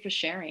 Thank you for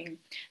sharing.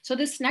 So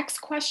this next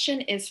question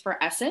is for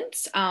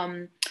Essence.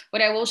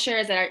 What I will share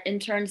is that our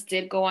interns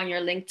did go on your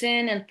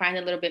LinkedIn and find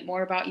a little bit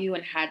more about you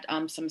and had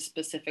some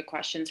specific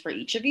questions for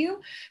each of you.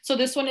 So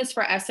this one is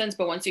for Essence,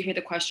 but once you hear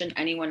the question,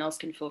 anyone else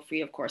can feel free,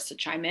 of course, to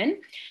chime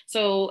in.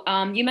 So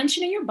you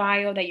mentioned in your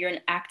bio that you're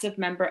an active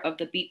member of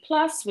the Beat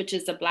Plus, which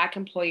is the Black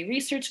Employee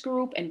Research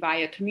Group and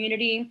VIA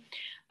Community,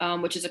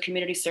 which is a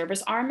community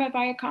service arm at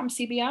Viacom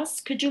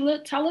CBS. Could you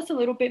tell us a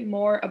little bit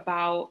more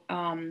about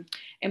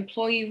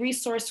employee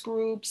resource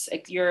groups,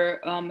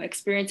 your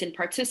experience in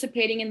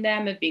participating in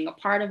them and being a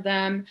part of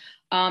them,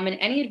 and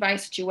any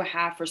advice that you would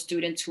have for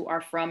students who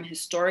are from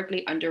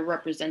historically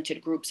underrepresented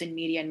groups in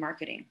media and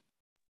marketing?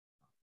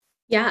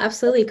 Yeah,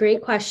 absolutely.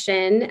 Great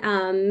question.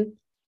 And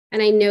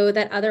I know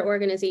that other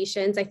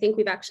organizations, I think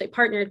we've actually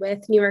partnered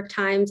with New York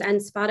Times and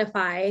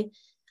Spotify.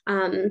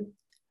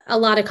 A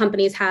lot of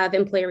companies have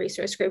employee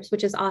resource groups,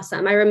 which is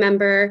awesome. I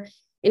remember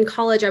in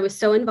college, I was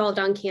so involved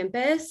on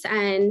campus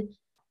and,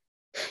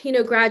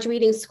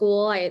 graduating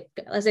school,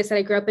 as I said,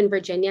 I grew up in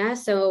Virginia.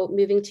 So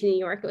moving to New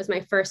York, it was my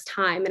first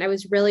time. And I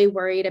was really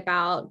worried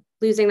about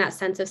losing that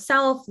sense of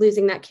self,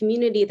 losing that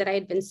community that I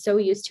had been so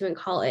used to in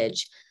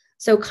college.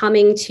 So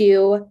coming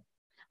to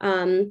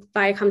Viacom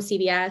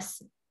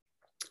CBS,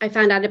 I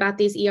found out about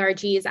these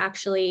ERGs.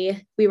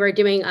 Actually, we were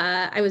doing,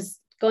 I was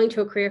going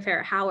to a career fair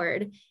at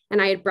Howard,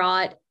 and I had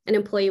brought an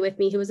employee with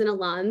me who was an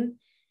alum,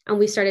 and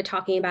we started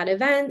talking about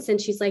events. And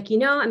she's like,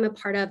 I'm a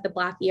part of the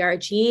Black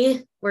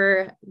ERG.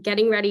 We're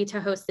getting ready to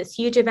host this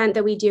huge event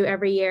that we do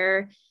every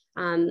year.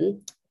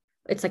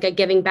 It's like a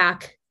giving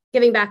back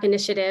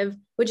initiative.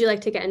 Would you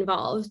like to get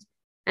involved?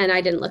 And I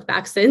didn't look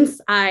back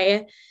since.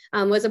 I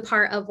was a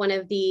part of one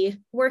of the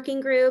working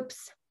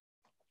groups.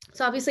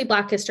 So obviously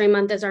Black History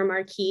Month is our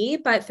marquee,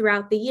 but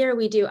throughout the year,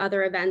 we do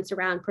other events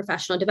around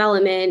professional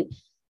development,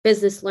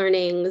 business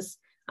learnings,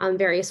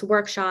 various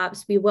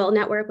workshops. We will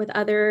network with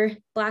other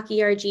Black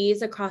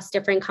ERGs across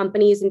different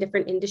companies and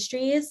different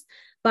industries,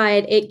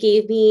 but it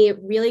gave me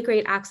really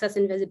great access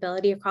and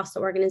visibility across the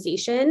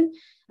organization.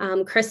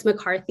 Chris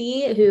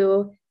McCarthy,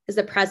 who is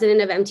the president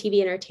of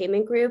MTV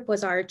Entertainment Group,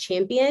 was our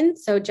champion.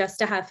 So just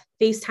to have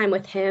FaceTime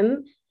with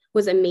him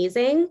was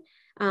amazing.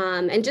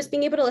 And just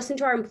being able to listen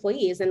to our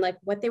employees and like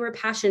what they were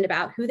passionate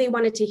about, who they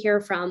wanted to hear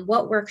from,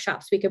 what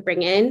workshops we could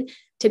bring in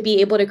to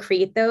be able to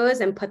create those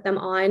and put them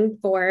on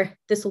for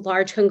this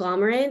large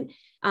conglomerate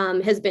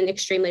has been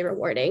extremely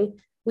rewarding.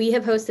 We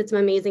have hosted some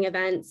amazing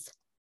events.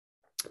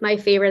 My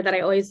favorite that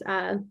I always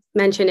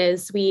mention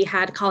is we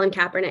had Colin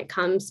Kaepernick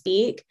come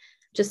speak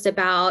just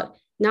about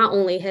not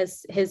only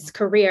his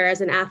career as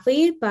an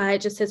athlete,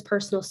 but just his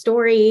personal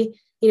story,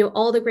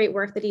 all the great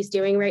work that he's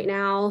doing right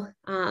now.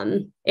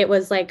 It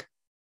was like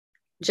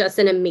just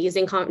an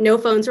amazing, no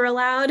phones were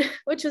allowed,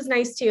 which was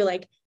nice too.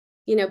 Like,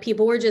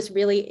 people were just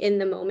really in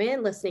the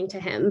moment listening to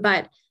him.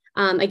 But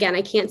again,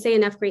 I can't say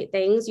enough great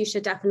things. You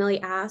should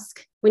definitely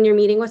ask when you're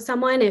meeting with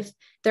someone if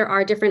there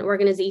are different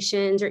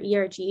organizations or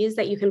ERGs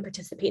that you can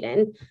participate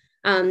in.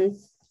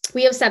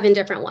 We have 7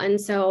 different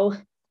ones. So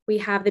we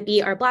have the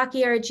Beat, our Black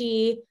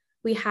ERG.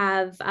 We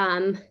have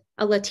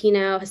a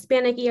Latino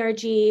Hispanic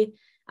ERG,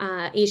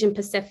 Asian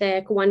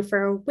Pacific, one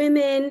for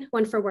women,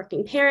 one for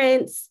working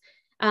parents,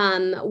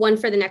 one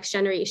for the next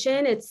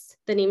generation.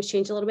 The names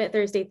changed a little bit,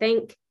 Thursday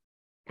Think,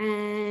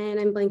 and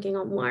I'm blanking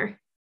on more.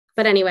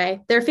 But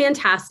anyway, they're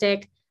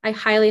fantastic. I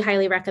highly,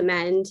 highly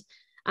recommend.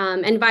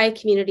 And VIA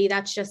Community,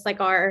 that's just like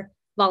our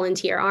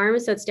volunteer arm.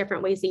 So it's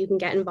different ways that you can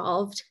get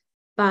involved.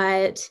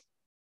 But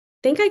I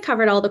think I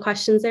covered all the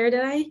questions there,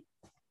 did I?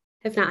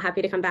 If not,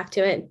 happy to come back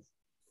to it.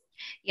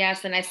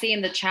 Yes, and I see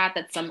in the chat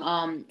that some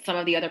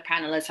of the other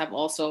panelists have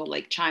also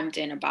like chimed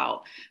in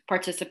about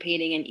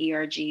participating in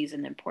ERGs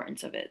and the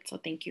importance of it. So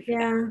thank you for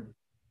that.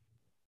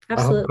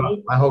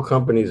 Absolutely. My whole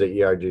company is at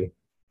ERG.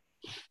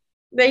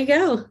 There you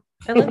go.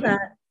 I love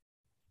that.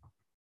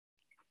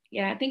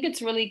 Yeah, I think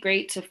it's really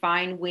great to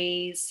find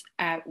ways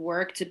at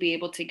work to be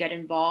able to get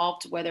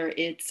involved, whether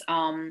it's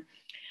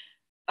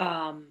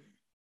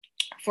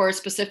for a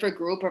specific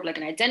group or like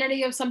an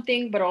identity of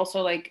something, but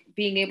also like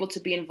being able to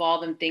be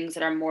involved in things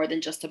that are more than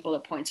just the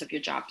bullet points of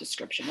your job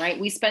description, right?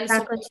 We spend so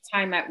much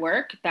time at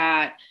work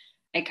that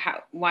like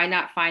why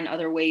not find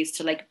other ways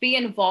to like be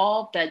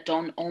involved that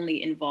don't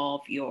only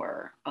involve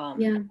your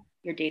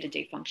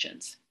day-to-day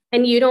functions.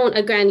 And you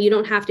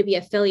don't have to be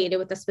affiliated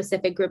with a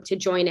specific group to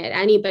join it.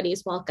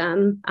 Anybody's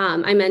welcome.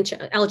 I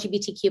mentioned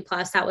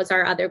LGBTQ+, that was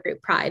our other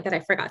group, Pride, that I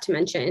forgot to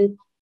mention.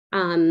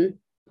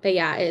 But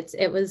yeah,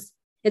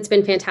 it's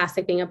been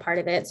fantastic being a part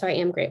of it. So I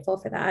am grateful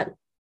for that.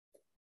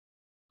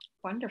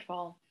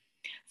 Wonderful.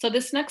 So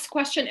this next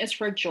question is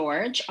for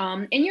George.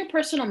 In your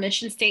personal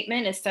mission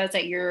statement, it says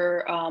that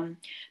you're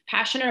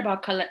passionate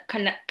about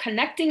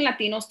connecting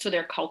Latinos to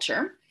their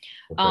culture.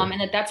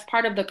 And that's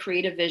part of the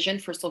creative vision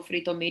for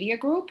Sofrito Media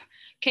Group.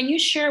 Can you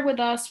share with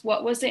us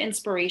what was the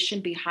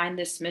inspiration behind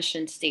this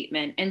mission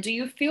statement? And do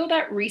you feel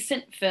that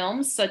recent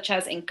films such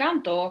as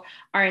Encanto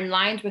are in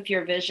line with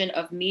your vision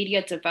of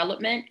media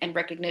development and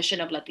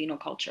recognition of Latino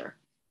culture?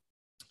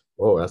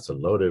 Oh, that's a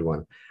loaded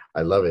one.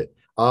 I love it.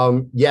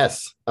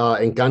 Yes,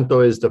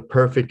 Encanto is the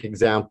perfect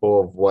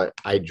example of what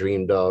I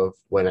dreamed of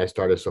when I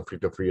started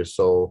Sofrito for Your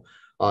Soul.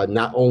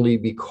 Not only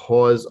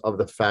because of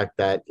the fact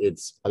that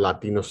it's a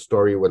Latino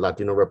story with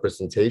Latino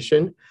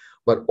representation,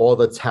 but all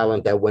the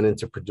talent that went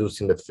into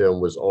producing the film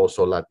was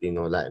also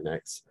Latino,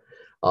 Latinx,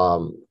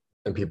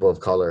 and people of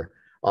color.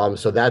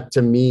 So that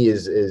to me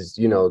is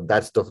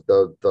that's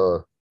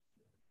the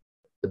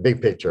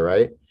big picture,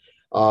 right?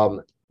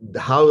 How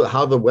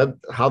the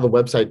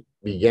website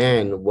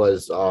began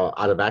was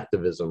out of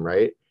activism,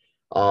 right?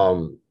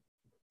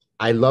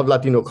 I love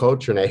Latino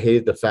culture, and I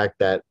hated the fact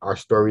that our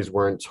stories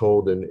weren't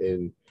told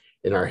in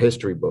our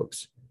history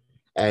books.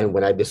 And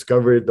when I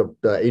discovered the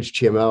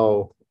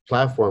HTML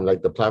platform,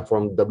 like the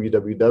platform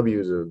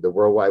www, the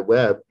World Wide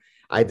Web,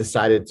 I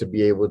decided to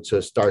be able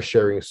to start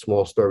sharing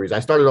small stories. I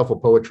started off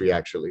with poetry,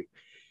 actually,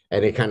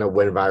 and it kind of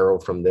went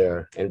viral from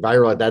there. And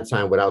viral at that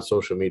time without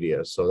social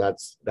media. So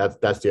that's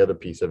the other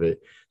piece of it.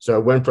 So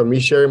it went from me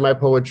sharing my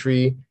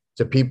poetry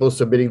to people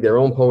submitting their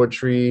own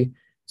poetry,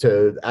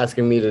 to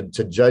asking me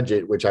to judge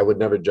it, which I would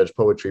never judge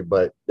poetry,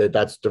 but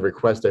that's the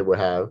request they would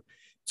have,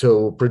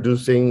 to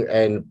producing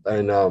and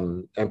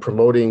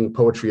promoting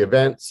poetry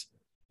events.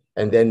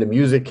 And then the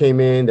music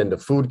came in, then the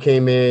food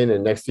came in,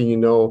 and next thing you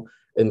know,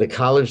 in the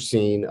college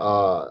scene,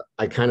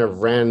 I kind of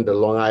ran the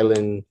Long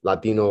Island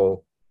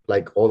Latino,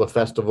 like all the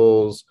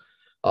festivals.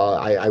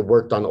 I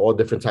worked on all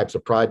different types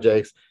of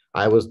projects.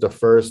 I was the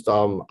first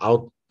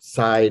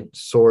outside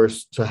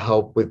source to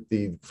help with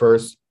the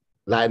first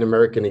Latin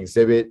American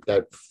exhibit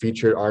that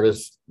featured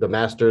artists, the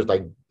masters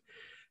like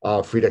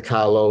Frida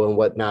Kahlo and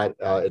whatnot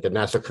at the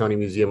Nassau County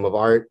Museum of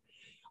Art.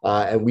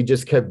 And we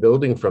just kept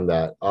building from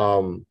that.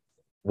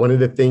 One of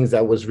the things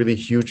that was really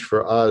huge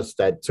for us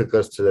that took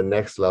us to the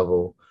next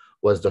level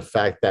was the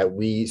fact that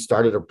we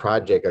started a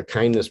project, a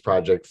kindness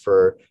project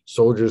for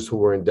soldiers who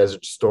were in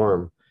Desert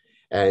Storm.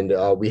 And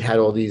we had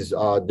all these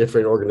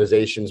different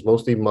organizations,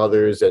 mostly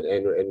mothers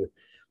and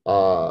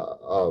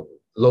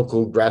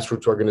local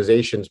grassroots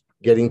organizations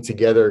getting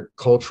together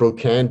cultural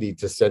candy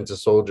to send to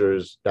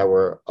soldiers that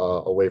were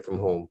away from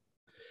home.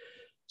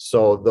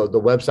 So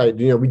the website,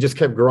 we just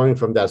kept growing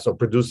from that. So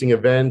producing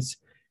events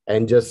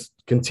and just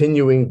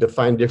continuing to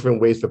find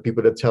different ways for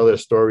people to tell their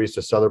stories,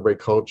 to celebrate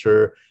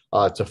culture,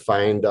 to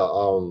find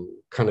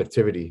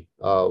connectivity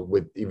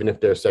with, even if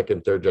they're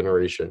second, third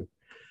generation.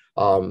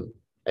 And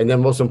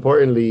then most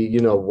importantly,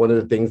 one of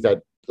the things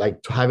that, like,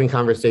 having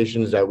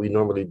conversations that we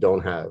normally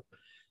don't have,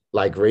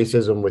 like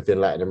racism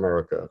within Latin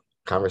America,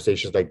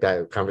 conversations like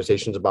that,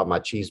 conversations about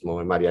machismo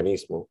and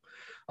marianismo,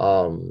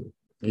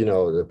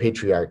 the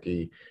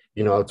patriarchy,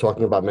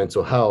 talking about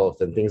mental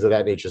health and things of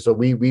that nature. So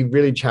we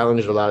really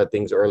challenged a lot of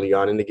things early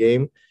on in the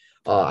game.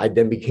 I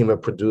then became a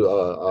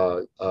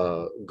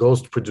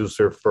ghost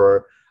producer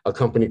for a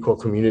company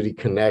called Community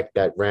Connect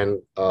that ran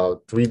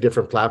 3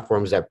 different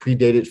platforms that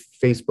predated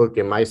Facebook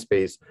and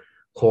MySpace,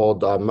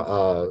 called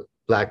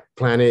Black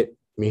Planet,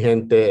 Mi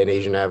Gente, and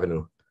Asian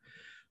Avenue.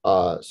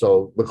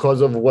 So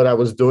because of what I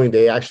was doing,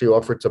 they actually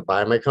offered to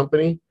buy my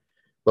company,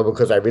 but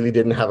because I really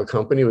didn't have a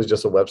company, it was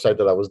just a website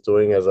that I was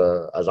doing as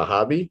a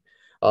hobby.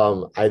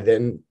 I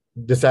then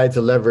decided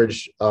to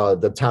leverage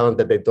the talent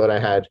that they thought I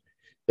had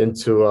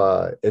into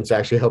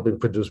actually helping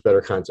produce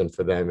better content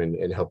for them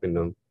and helping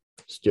them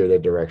steer their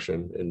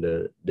direction in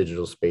the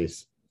digital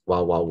space,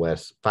 Wild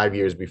West, 5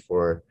 years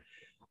before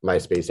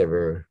MySpace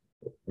ever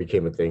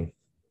became a thing.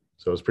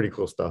 So it's pretty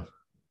cool stuff.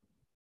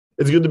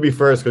 It's good to be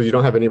first because you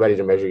don't have anybody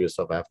to measure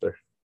yourself after,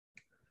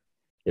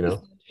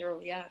 True,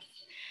 yes.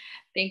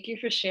 Thank you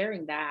for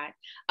sharing that.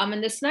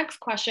 And this next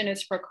question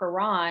is for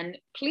Karan.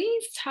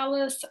 Please tell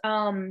us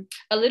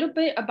a little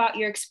bit about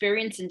your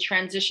experience in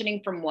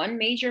transitioning from one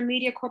major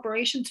media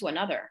corporation to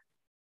another.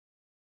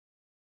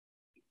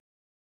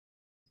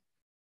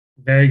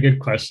 Very good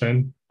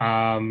question.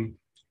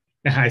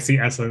 I see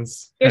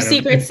Essence. Your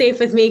secret's safe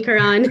with me,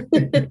 Karan.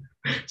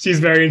 She's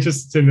very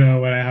interested to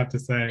know what I have to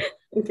say.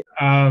 Okay.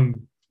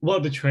 Well,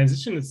 the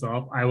transition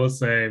itself, I will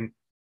say,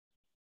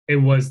 it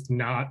was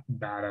not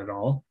bad at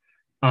all.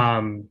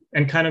 And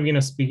kind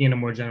of, speaking in a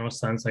more general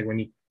sense, like when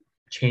you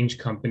change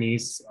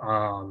companies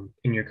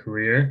in your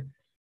career,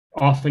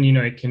 often,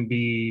 it can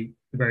be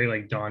very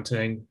like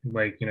daunting.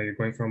 Like, you're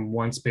going from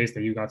one space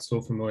that you got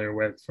so familiar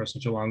with for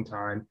such a long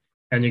time,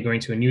 and you're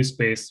going to a new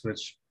space,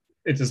 which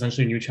it's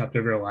essentially a new chapter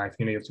of your life.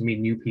 You have to meet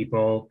new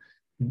people,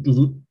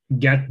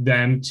 get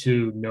them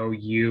to know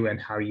you and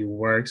how you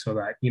work so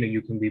that,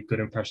 you can leave good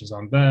impressions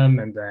on them.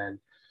 And then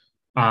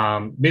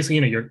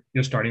basically,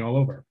 you're starting all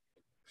over.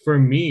 For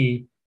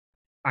me,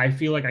 I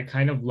feel like I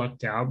kind of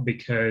lucked out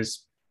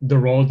because the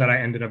role that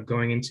I ended up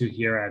going into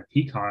here at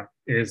Peacock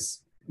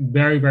is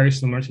very, very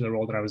similar to the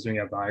role that I was doing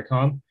at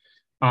Viacom.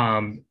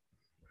 Um,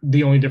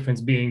 the only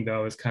difference being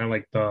though is kind of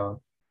like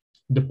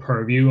the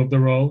purview of the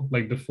role.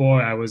 Like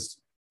before, I was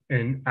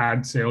in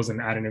ad sales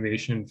and ad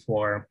innovation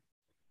for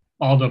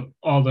all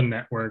the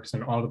networks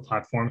and all the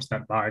platforms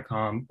that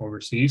Viacom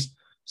oversees.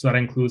 So that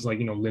includes like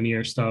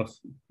linear stuff,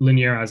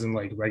 linear as in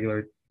like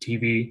regular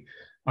TV,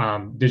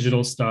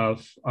 digital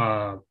stuff.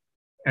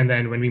 And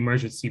then when we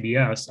merged with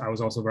CBS, I was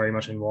also very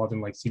much involved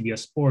in like CBS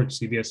Sports,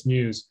 CBS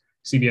News,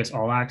 CBS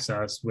All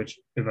Access, which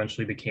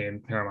eventually became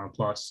Paramount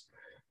Plus.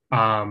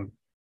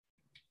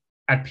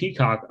 At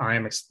Peacock, I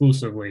am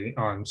exclusively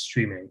on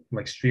streaming,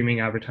 like streaming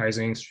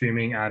advertising,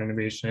 streaming ad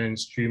innovation,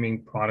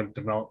 streaming product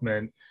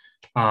development.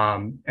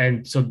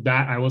 And so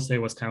that I will say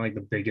was kind of like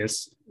the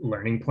biggest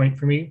learning point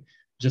for me.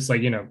 Just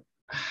like,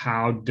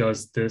 how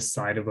does this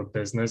side of a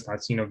business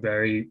that's,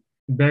 very,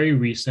 very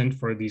recent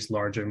for these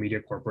larger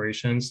media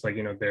corporations, like,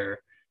 they're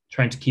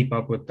trying to keep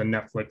up with the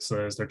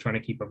Netflixes, they're trying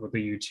to keep up with the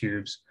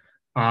YouTubes.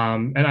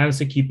 And I would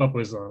say keep up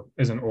is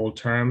an old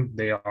term.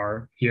 They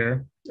are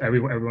here.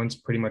 Everyone's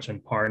pretty much on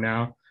par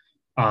now.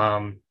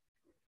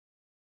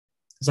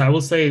 So I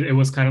will say it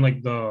was kind of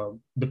like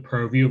the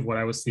purview of what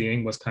I was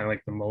seeing was kind of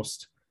like the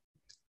most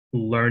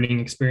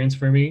learning experience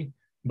for me.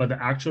 But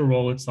the actual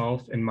role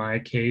itself, in my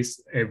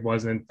case, it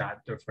wasn't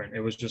that different.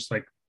 It was just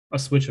like a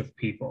switch of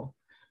people.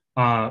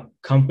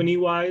 Company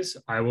wise,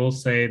 I will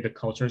say the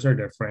cultures are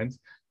different.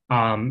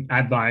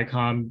 At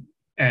Viacom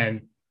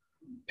and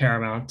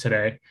Paramount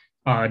today,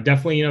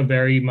 definitely,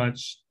 very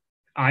much,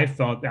 I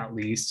felt at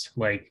least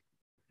like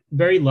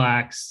very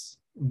lax,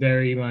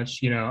 very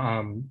much,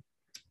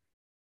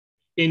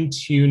 in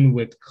tune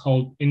with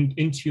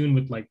in tune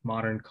with like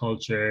modern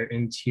culture,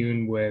 in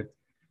tune with,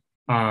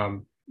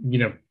 you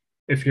know,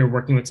 if you're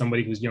working with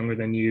somebody who's younger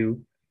than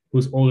you,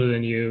 who's older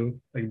than you,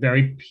 like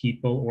very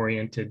people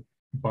oriented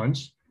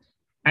bunch.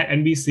 At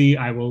NBC,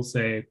 I will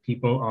say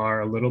people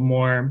are a little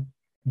more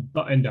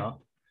buttoned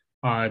up.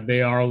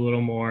 They are a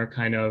little more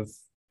kind of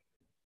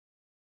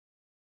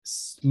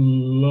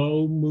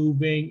slow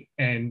moving,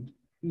 and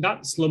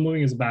not slow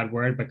moving is a bad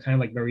word, but kind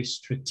of like very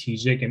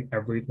strategic in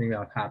everything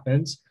that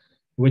happens,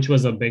 which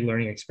was a big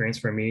learning experience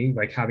for me.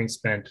 Like having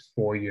spent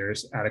 4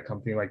 years at a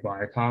company like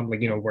Viacom,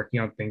 like, working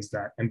on things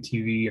that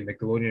MTV and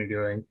Nickelodeon are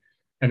doing,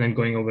 and then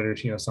going over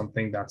to,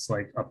 something that's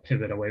like a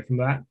pivot away from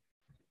that.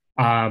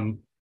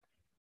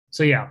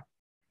 So yeah,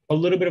 a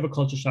little bit of a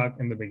culture shock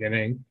in the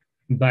beginning,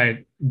 but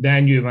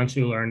then you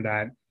eventually learn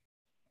that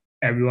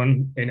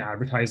everyone in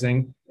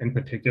advertising in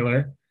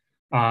particular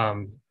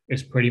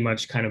is pretty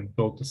much kind of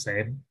built the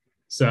same.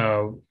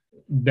 So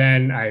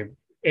then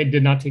it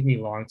did not take me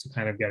long to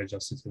kind of get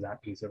adjusted to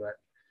that piece of it.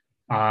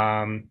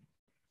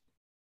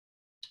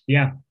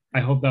 Yeah,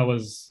 I hope that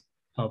was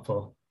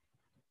helpful.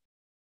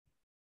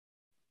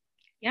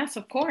 Yes,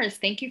 of course.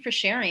 Thank you for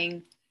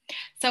sharing.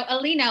 So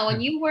Alina,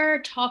 when you were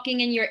talking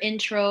in your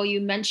intro,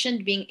 you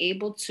mentioned being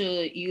able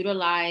to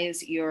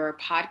utilize your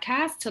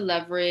podcast to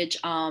leverage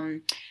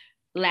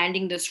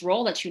landing this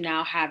role that you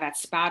now have at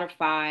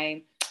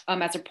Spotify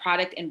as a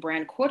product and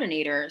brand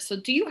coordinator. So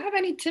do you have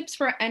any tips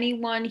for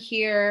anyone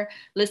here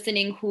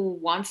listening who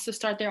wants to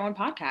start their own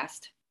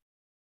podcast?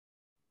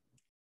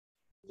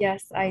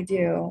 Yes, I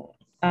do.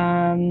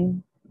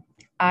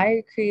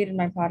 I created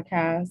my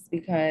podcast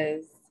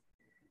because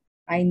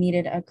I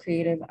needed a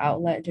creative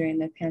outlet during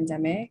the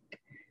pandemic.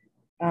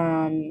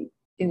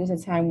 It was a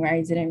time where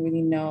I didn't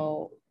really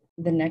know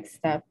the next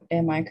step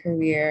in my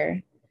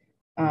career.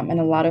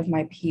 And a lot of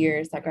my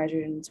peers that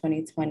graduated in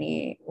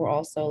 2020 were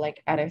also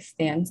like at a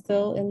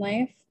standstill in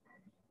life.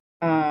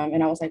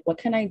 And I was like, what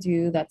can I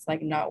do that's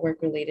like not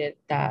work related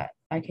that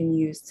I can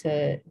use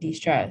to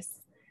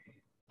de-stress?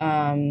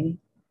 And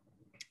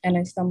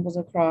I stumbled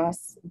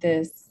across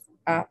this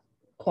app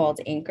called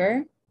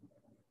Anchor.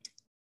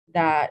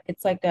 That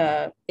it's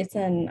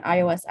an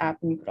iOS app,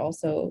 and you could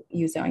also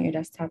use it on your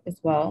desktop as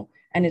well.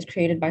 And it's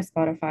created by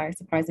Spotify.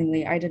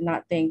 Surprisingly, I did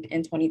not think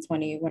in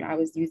 2020 when I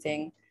was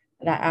using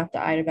that app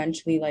that I'd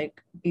eventually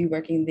like be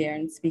working there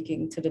and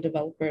speaking to the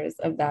developers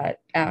of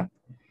that app.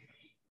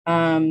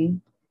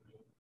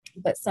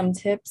 But some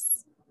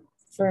tips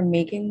for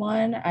making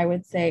one, I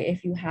would say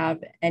if you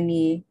have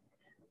any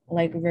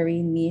like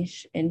very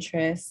niche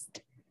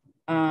interest,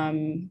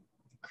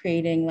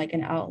 creating like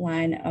an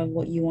outline of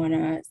what you want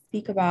to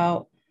speak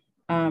about,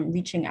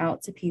 reaching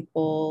out to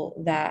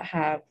people that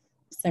have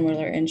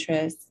similar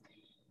interests,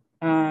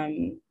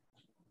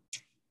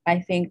 I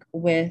think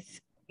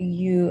with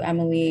you,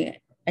 Emily,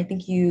 I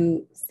think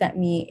you sent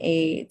me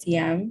a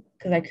DM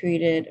because I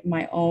created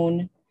my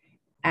own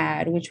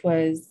ad, which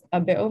was a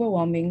bit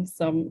overwhelming.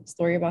 Some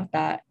story about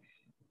that.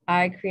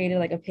 I created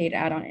like a paid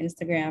ad on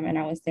Instagram and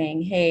I was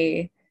saying,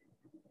 hey,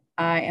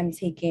 I am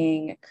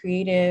taking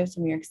creatives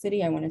from New York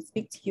City. I want to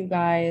speak to you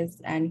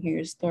guys and hear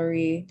your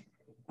story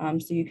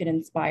so you can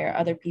inspire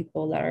other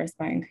people that are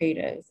aspiring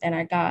creatives. And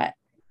I got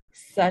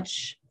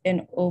such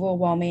an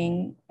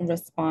overwhelming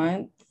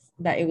response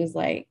that it was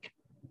like,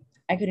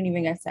 I couldn't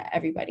even get to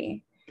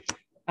everybody.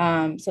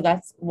 So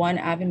that's one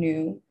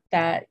avenue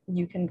that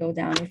you can go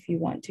down if you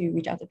want to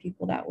reach out to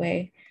people that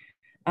way.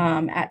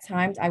 At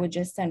times, I would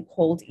just send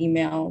cold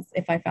emails.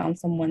 If I found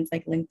someone's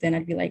like LinkedIn,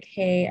 I'd be like,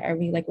 hey, I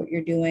really like what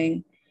you're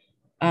doing.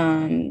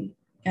 And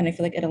I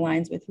feel like it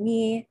aligns with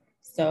me.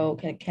 So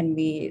can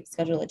we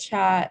schedule a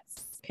chat?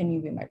 Can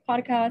you be my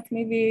podcast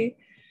maybe?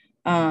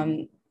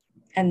 And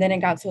then it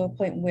got to a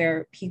point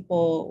where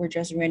people were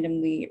just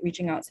randomly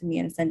reaching out to me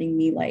and sending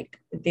me like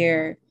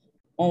their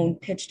own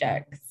pitch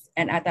decks.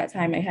 And at that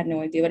time, I had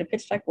no idea what a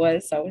pitch deck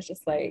was. So I was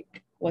just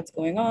like, what's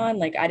going on?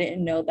 Like, I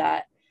didn't know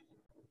that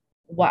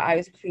what I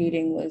was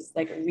creating was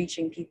like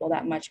reaching people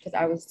that much because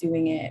I was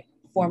doing it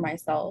for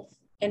myself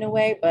in a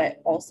way,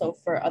 but also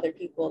for other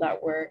people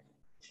that were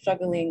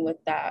struggling with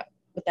that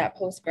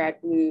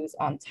post-grad blues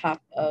on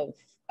top of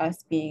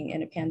us being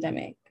in a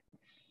pandemic.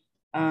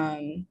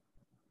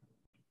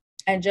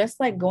 And just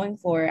like going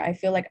for it, I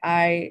feel like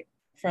I,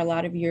 for a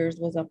lot of years,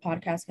 was a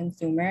podcast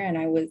consumer and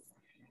I was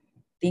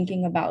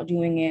thinking about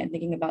doing it,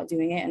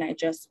 and I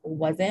just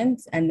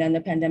wasn't. And then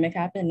the pandemic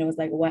happened and it was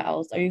like, what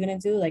else are you gonna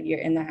do? Like, you're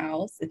in the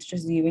house, it's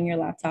just you and your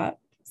laptop.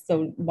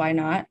 So why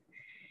not?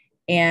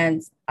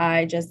 And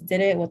I just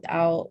did it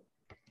without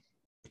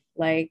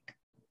like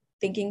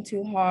thinking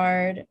too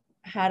hard,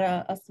 had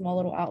a small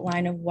little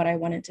outline of what I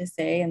wanted to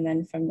say. And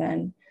then from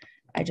then,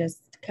 I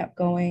just kept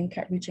going,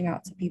 kept reaching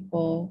out to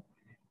people.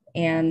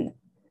 And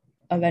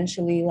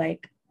eventually,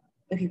 like,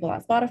 the people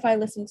at Spotify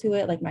listened to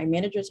it. Like, my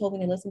manager told me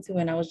to listen to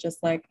it. And I was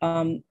just like,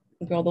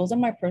 girl, those are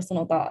my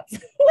personal thoughts.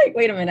 Like,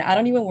 wait a minute, I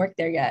don't even work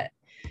there yet.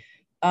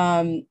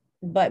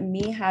 But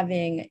me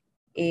having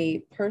a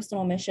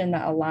personal mission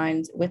that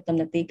aligned with them,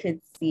 that they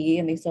could see,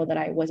 and they saw that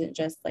I wasn't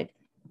just like,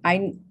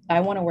 I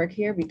want to work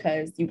here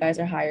because you guys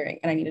are hiring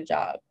and I need a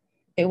job.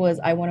 It was,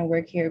 I want to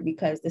work here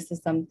because this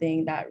is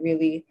something that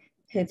really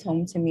hits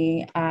home to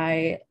me.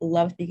 I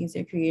love speaking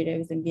to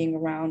creatives and being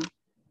around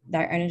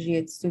that energy.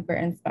 It's super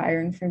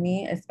inspiring for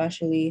me,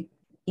 especially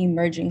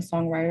emerging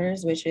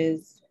songwriters, which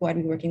is who I'd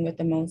be working with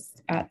the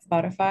most at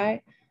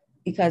Spotify,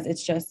 because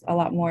it's just a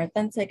lot more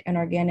authentic and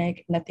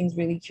organic. Nothing's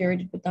really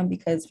curated with them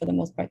because for the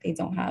most part, they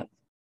don't have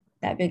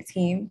that big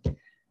team.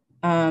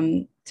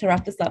 To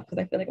wrap this up,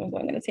 because I feel like I'm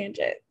going on a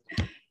tangent,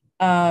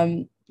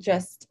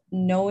 just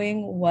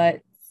knowing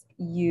what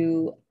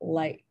you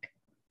like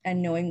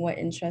and knowing what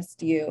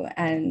interests you,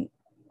 and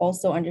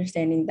also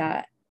understanding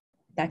that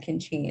that can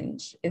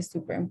change is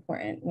super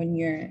important when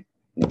you're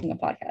making a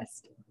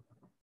podcast.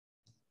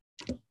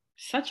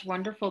 Such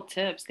wonderful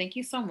tips. Thank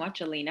you so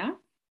much, Alina.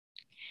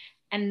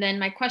 And then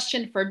my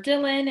question for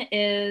Dylan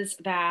is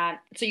that,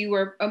 so you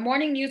were a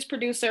morning news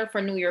producer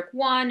for New York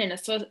One and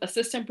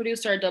assistant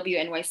producer at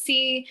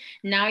WNYC.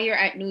 Now you're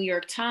at New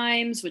York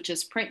Times, which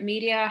is print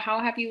media. How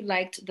have you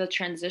liked the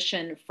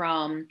transition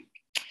from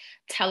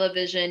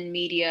television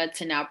media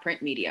to now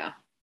print media?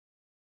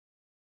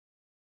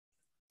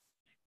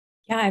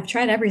 Yeah, I've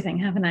tried everything,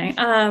 haven't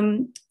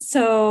I?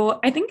 So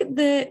I think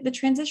the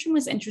transition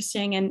was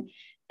interesting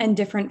and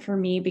different for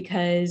me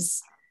because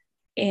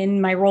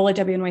in my role at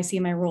WNYC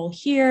and my role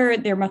here,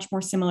 they're much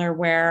more similar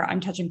where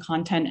I'm touching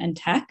content and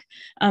tech.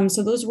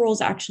 So those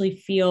roles actually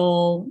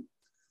feel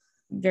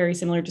very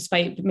similar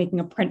despite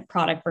making a print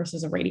product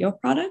versus a radio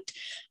product.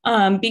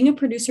 Being a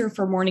producer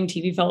for morning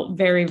TV felt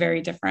very, very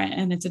different,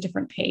 and it's a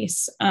different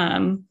pace.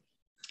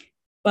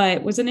 But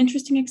it was an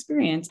interesting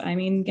experience. I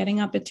mean,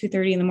 getting up at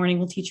 2:30 in the morning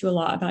will teach you a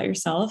lot about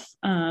yourself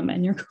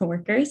and your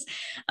coworkers.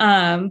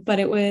 But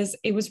it was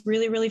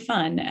really, really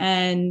fun.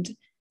 And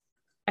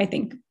I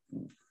think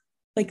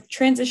like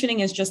transitioning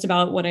is just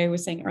about what I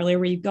was saying earlier,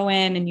 where you go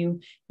in and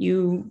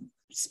you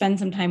spend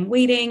some time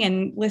waiting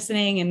and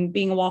listening and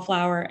being a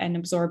wallflower and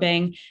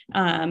absorbing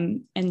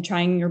and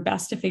trying your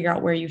best to figure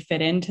out where you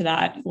fit into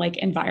that like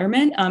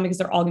environment because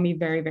they're all gonna be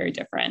very, very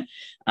different.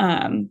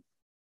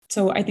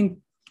 So I think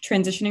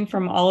transitioning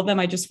from all of them,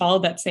 I just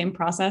followed that same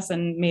process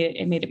and made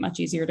it much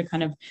easier to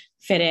kind of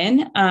fit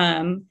in.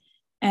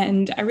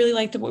 And I really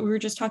liked what we were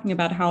just talking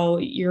about, how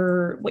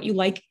what you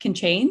like can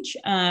change.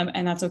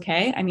 And that's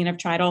okay. I mean, I've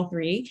tried all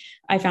three.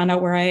 I found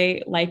out where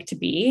I like to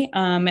be.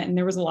 And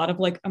there was a lot of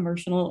like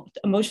emotional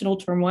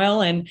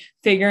turmoil and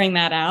figuring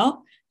that out.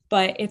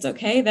 But it's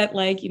okay that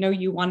like,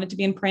 you wanted to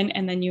be in print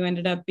and then you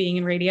ended up being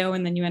in radio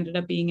and then you ended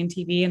up being in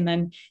TV and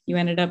then you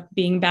ended up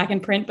being back in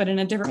print, but in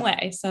a different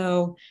way.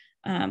 So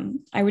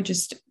I would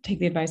just take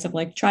the advice of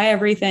like, try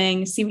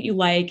everything, see what you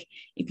like.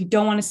 If you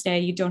don't want to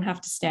stay, you don't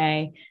have to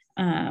stay.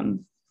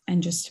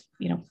 And just,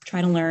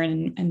 try to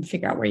learn and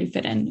figure out where you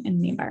fit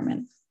in the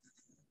environment.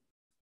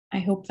 I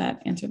hope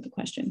that answered the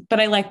question, but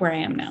I like where I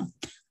am now.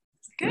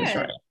 Good.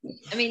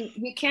 I mean,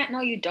 you can't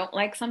know you don't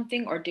like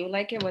something or do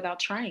like it without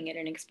trying it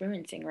and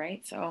experiencing,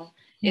 right? So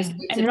yeah.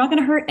 And you're not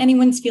going to hurt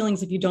anyone's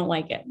feelings if you don't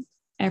like it.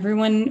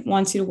 Everyone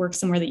wants you to work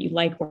somewhere that you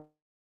like.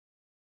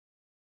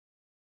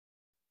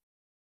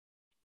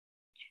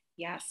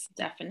 Yes,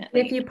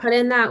 definitely. If you put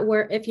in that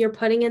work, if you're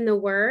putting in the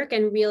work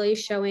and really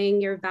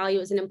showing your value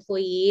as an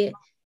employee,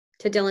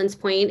 to Dylan's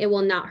point, it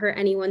will not hurt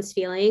anyone's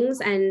feelings,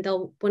 and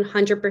they'll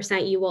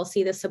 100% you will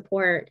see the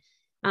support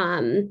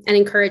and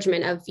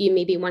encouragement of you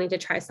maybe wanting to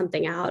try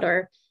something out.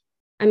 Or,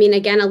 I mean,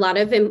 again, a lot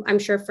of, I'm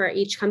sure for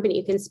each company,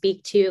 you can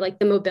speak to like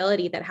the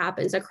mobility that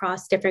happens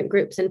across different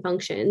groups and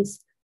functions.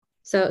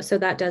 So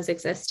that does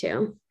exist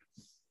too.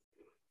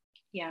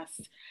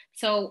 Yes.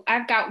 So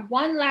I've got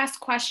one last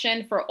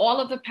question for all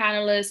of the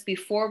panelists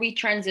before we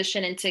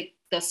transition into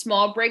the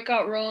small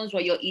breakout rooms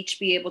where you'll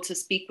each be able to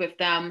speak with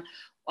them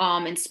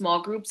in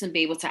small groups and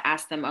be able to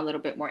ask them a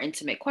little bit more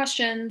intimate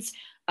questions.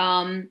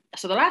 So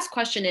the last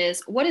question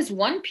is, what is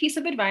one piece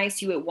of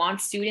advice you would want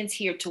students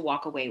here to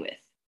walk away with?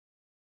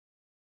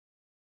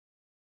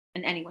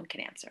 And anyone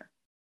can answer.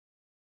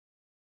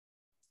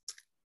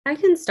 I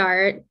can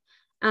start.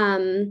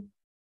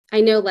 I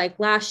know like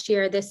last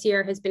year, this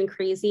year has been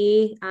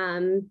crazy.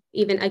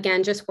 Even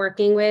again, just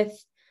working with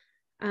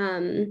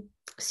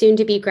soon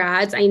to be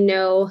grads, I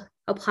know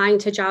applying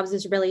to jobs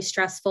is really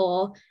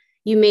stressful.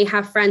 You may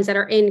have friends that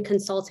are in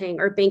consulting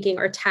or banking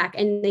or tech,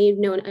 and they've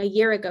known a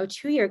year ago,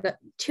 2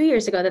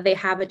 years ago that they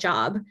have a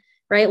job,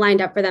 right,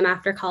 lined up for them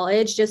after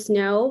college. Just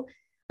know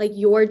like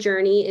your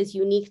journey is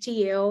unique to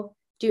you.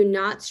 Do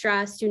not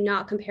stress, do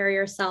not compare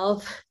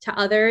yourself to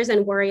others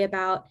and worry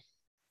about,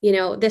 you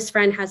know, this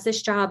friend has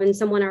this job and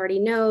someone already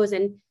knows,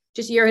 and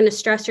just you're going to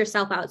stress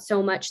yourself out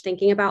so much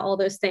thinking about all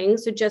those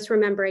things. So just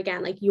remember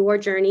again, like your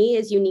journey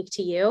is unique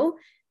to you.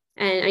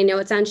 And I know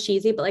it sounds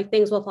cheesy, but like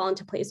things will fall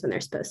into place when they're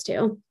supposed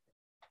to.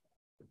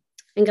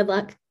 And good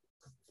luck.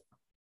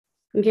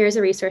 I'm here as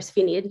a resource if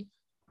you need.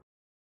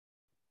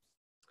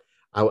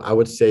 I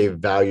would say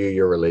value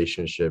your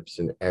relationships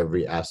in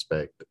every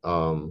aspect.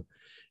 You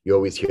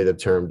always hear the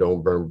term,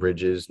 don't burn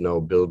bridges.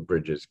 No, build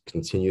bridges.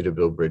 Continue to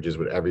build bridges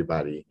with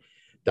everybody.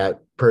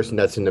 That person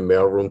that's in the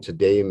mailroom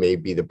today may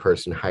be the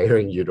person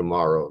hiring you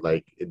tomorrow.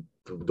 Like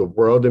the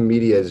world of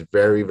media is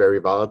very, very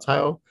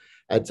volatile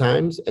at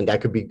times. And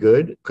that could be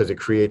good because it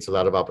creates a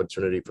lot of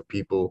opportunity for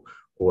people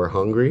who are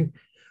hungry,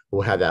 who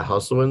have that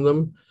hustle in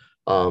them.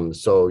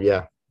 So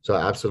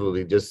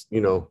absolutely. Just, you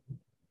know,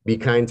 be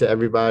kind to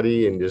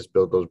everybody and just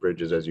build those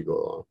bridges as you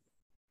go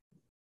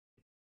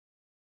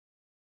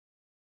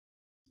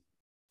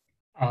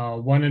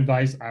along. One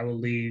advice I will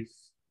leave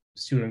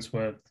students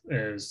with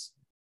is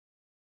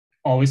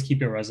always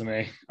keep your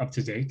resume up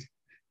to date.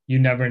 You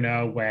never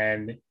know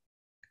when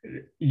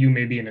you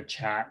may be in a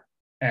chat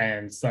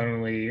and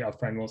suddenly a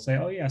friend will say,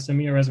 oh yeah, send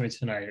me your resume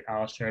tonight.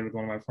 I'll share it with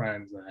one of my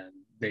friends and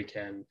they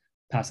can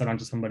pass it on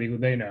to somebody who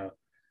they know.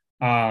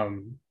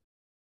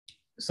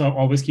 So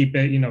always keep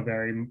it, you know,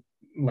 very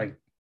like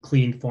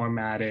clean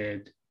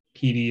formatted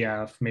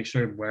PDF. Make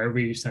sure wherever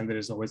you send it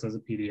is always as a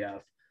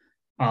PDF.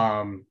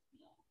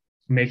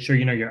 Make sure,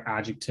 you know, your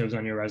adjectives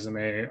on your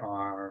resume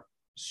are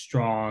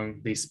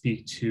strong. They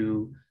speak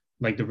to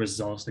like the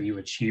results that you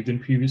achieved in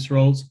previous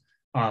roles,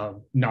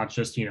 not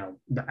just, you know,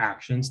 the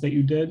actions that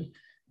you did.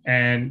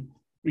 And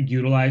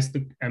utilize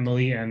the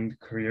Emily and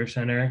Career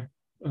Center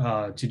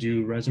to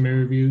do resume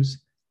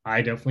reviews.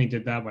 I definitely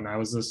did that when I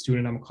was a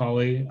student at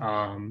Macaulay.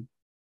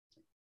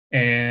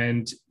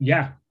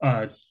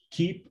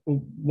 Keep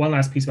one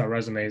last piece about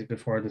resumes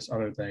before this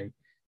other thing.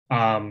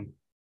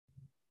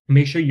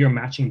 Make sure you're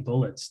matching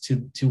bullets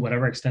to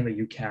whatever extent that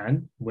you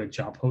can with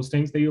job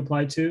postings that you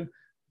apply to,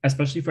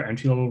 especially for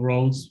entry-level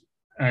roles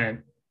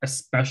and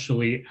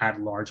especially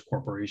at large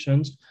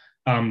corporations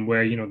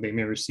where, you know, they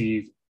may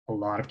receive a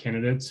lot of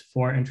candidates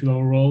for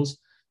entry-level roles.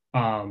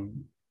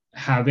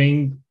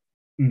 Having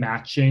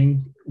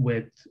matching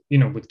with, you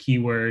know, with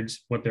keywords,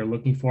 what they're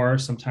looking for.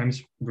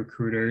 Sometimes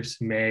recruiters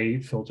may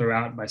filter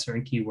out by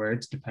certain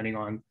keywords depending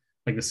on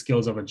like the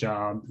skills of a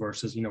job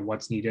versus, you know,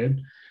 what's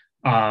needed.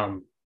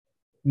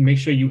 Make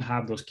sure you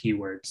have those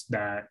keywords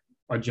that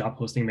a job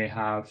posting may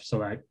have so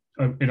that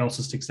it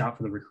also sticks out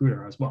for the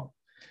recruiter as well.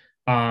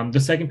 The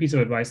second piece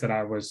of advice that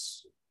I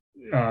was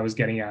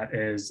getting at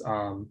is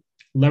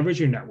leverage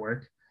your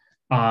network.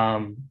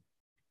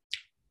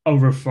 A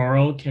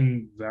referral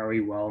can very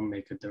well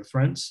make a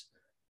difference.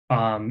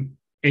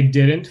 It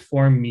didn't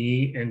for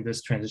me in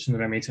this transition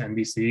that I made to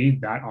NBC.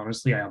 That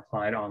honestly, I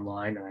applied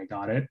online and I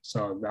got it.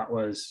 So that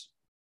was,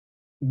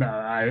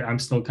 I'm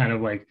still kind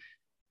of like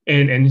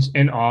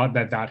in awe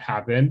that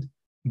happened.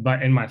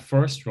 But in my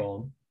first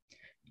role,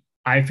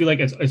 I feel like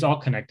it's all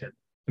connected.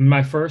 In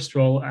my first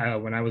role,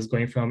 when I was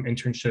going from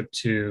internship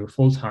to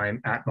full-time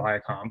at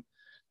Viacom,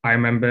 I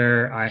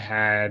remember I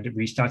had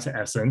reached out to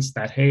Essence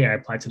that, hey, I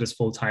applied to this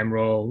full-time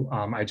role.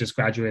 I just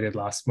graduated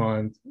last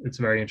month. It's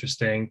very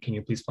interesting. Can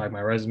you please flag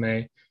my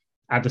resume?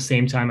 At the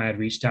same time, I had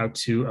reached out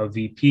to a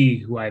VP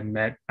who I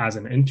met as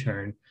an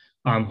intern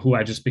who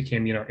I just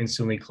became,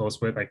 instantly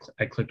close with.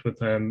 I clicked with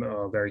him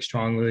very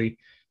strongly.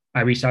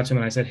 I reached out to him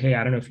and I said, hey,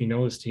 I don't know if you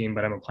know this team,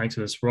 but I'm applying to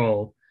this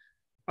role.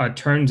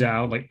 Turns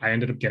out like I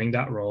ended up getting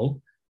that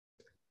role.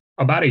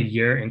 About a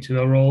year into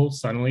the role,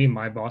 suddenly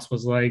my boss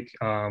was like,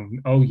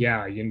 oh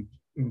yeah,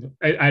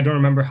 I don't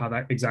remember how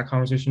that exact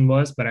conversation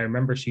was, but I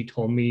remember she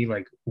told me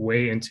like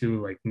way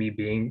into like me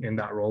being in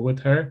that role with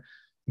her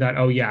that,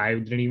 oh yeah, I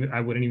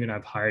wouldn't even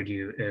have hired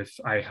you if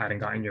I hadn't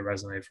gotten your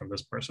resume from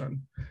this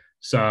person.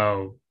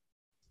 So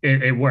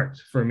it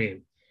worked for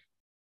me.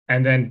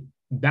 And then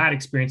that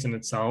experience in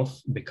itself,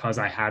 because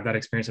I had that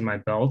experience in my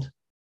belt,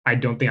 I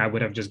don't think I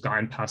would have just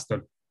gotten past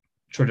the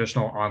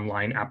traditional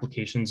online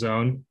application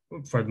zone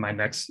for my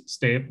next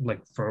step,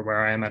 like for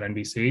where I am at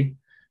NBC.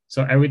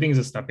 So everything is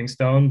a stepping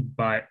stone,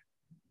 but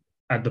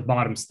at the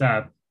bottom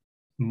step,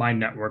 my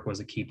network was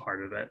a key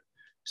part of it.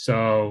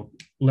 So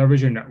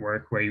leverage your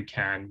network where you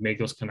can, make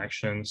those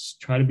connections,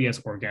 try to be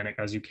as organic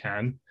as you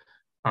can.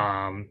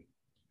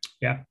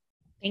 Yeah.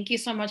 Thank you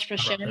so much for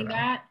sharing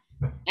that.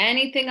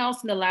 Anything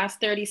else in the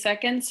last 30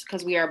 seconds?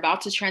 Because we are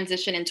about to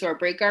transition into our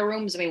breakout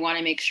rooms and we want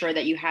to make sure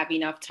that you have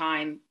enough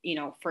time,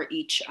 for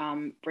each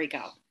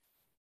breakout.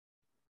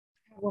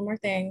 One more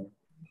thing,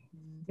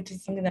 which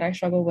is something that I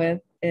struggle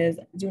with, is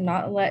do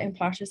not let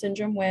imposter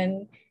syndrome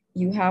win.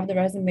 You have the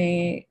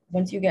resume.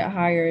 Once you get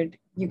hired,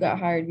 you got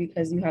hired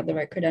because you had the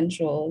right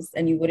credentials,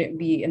 and you wouldn't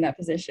be in that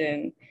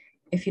position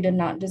if you did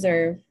not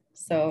deserve.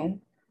 So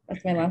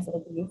that's my last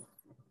little piece.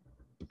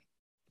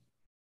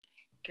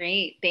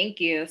 Great, thank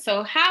you.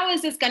 So how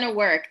is this going to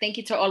work? Thank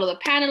you to all of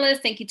the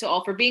panelists. Thank you to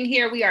all for being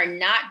here. We are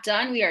not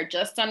done. We are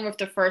just done with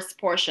the first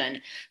portion.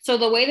 So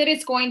the way that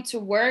it's going to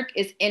work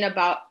is in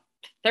about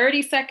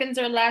 30 seconds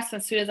or less.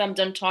 As soon as I'm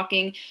done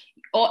talking,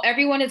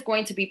 everyone is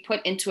going to be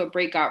put into a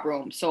breakout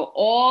room. So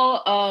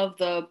all of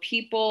the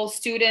people,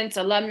 students,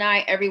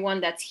 alumni,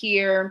 everyone that's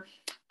here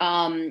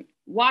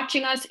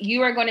watching us,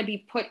 you are going to be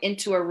put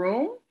into a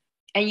room.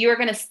 And you're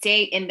going to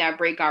stay in that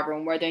breakout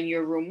room, whether in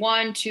your room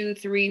 1, 2,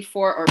 3,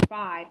 4, or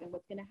 5. And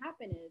what's going to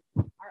happen is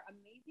our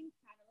amazing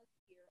panelists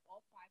here,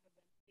 all 5 of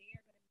them, they are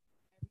going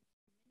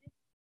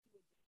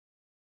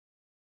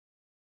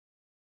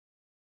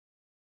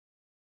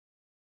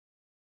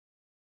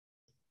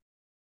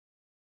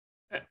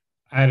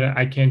to every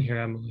I can't hear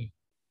Emily.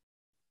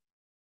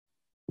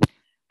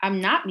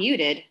 I'm not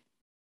muted.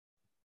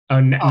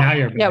 Now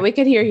you're back. Yeah, we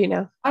can hear you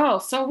now. Oh,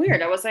 so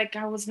weird. I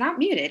was not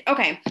muted.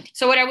 Okay.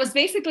 So what I was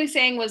basically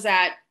saying was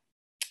that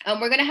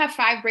we're going to have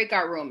 5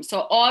 breakout rooms.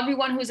 So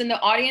everyone who's in the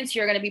audience,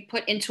 you're going to be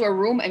put into a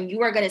room and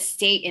you are going to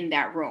stay in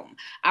that room.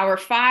 Our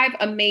 5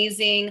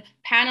 amazing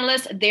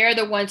panelists, they're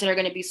the ones that are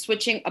going to be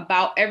switching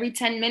about every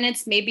 10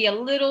 minutes, maybe a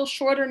little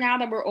shorter now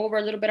that we're over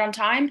a little bit on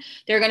time.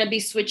 They're going to be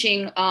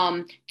switching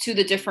to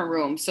the different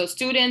rooms. So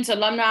students,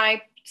 alumni,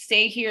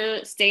 stay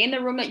here, stay in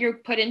the room that you're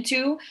put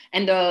into,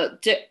 and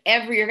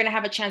you're going to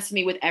have a chance to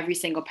meet with every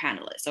single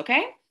panelist.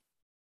 Okay.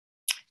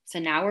 So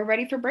now we're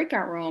ready for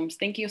breakout rooms.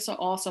 Thank you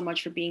all so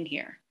much for being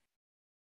here.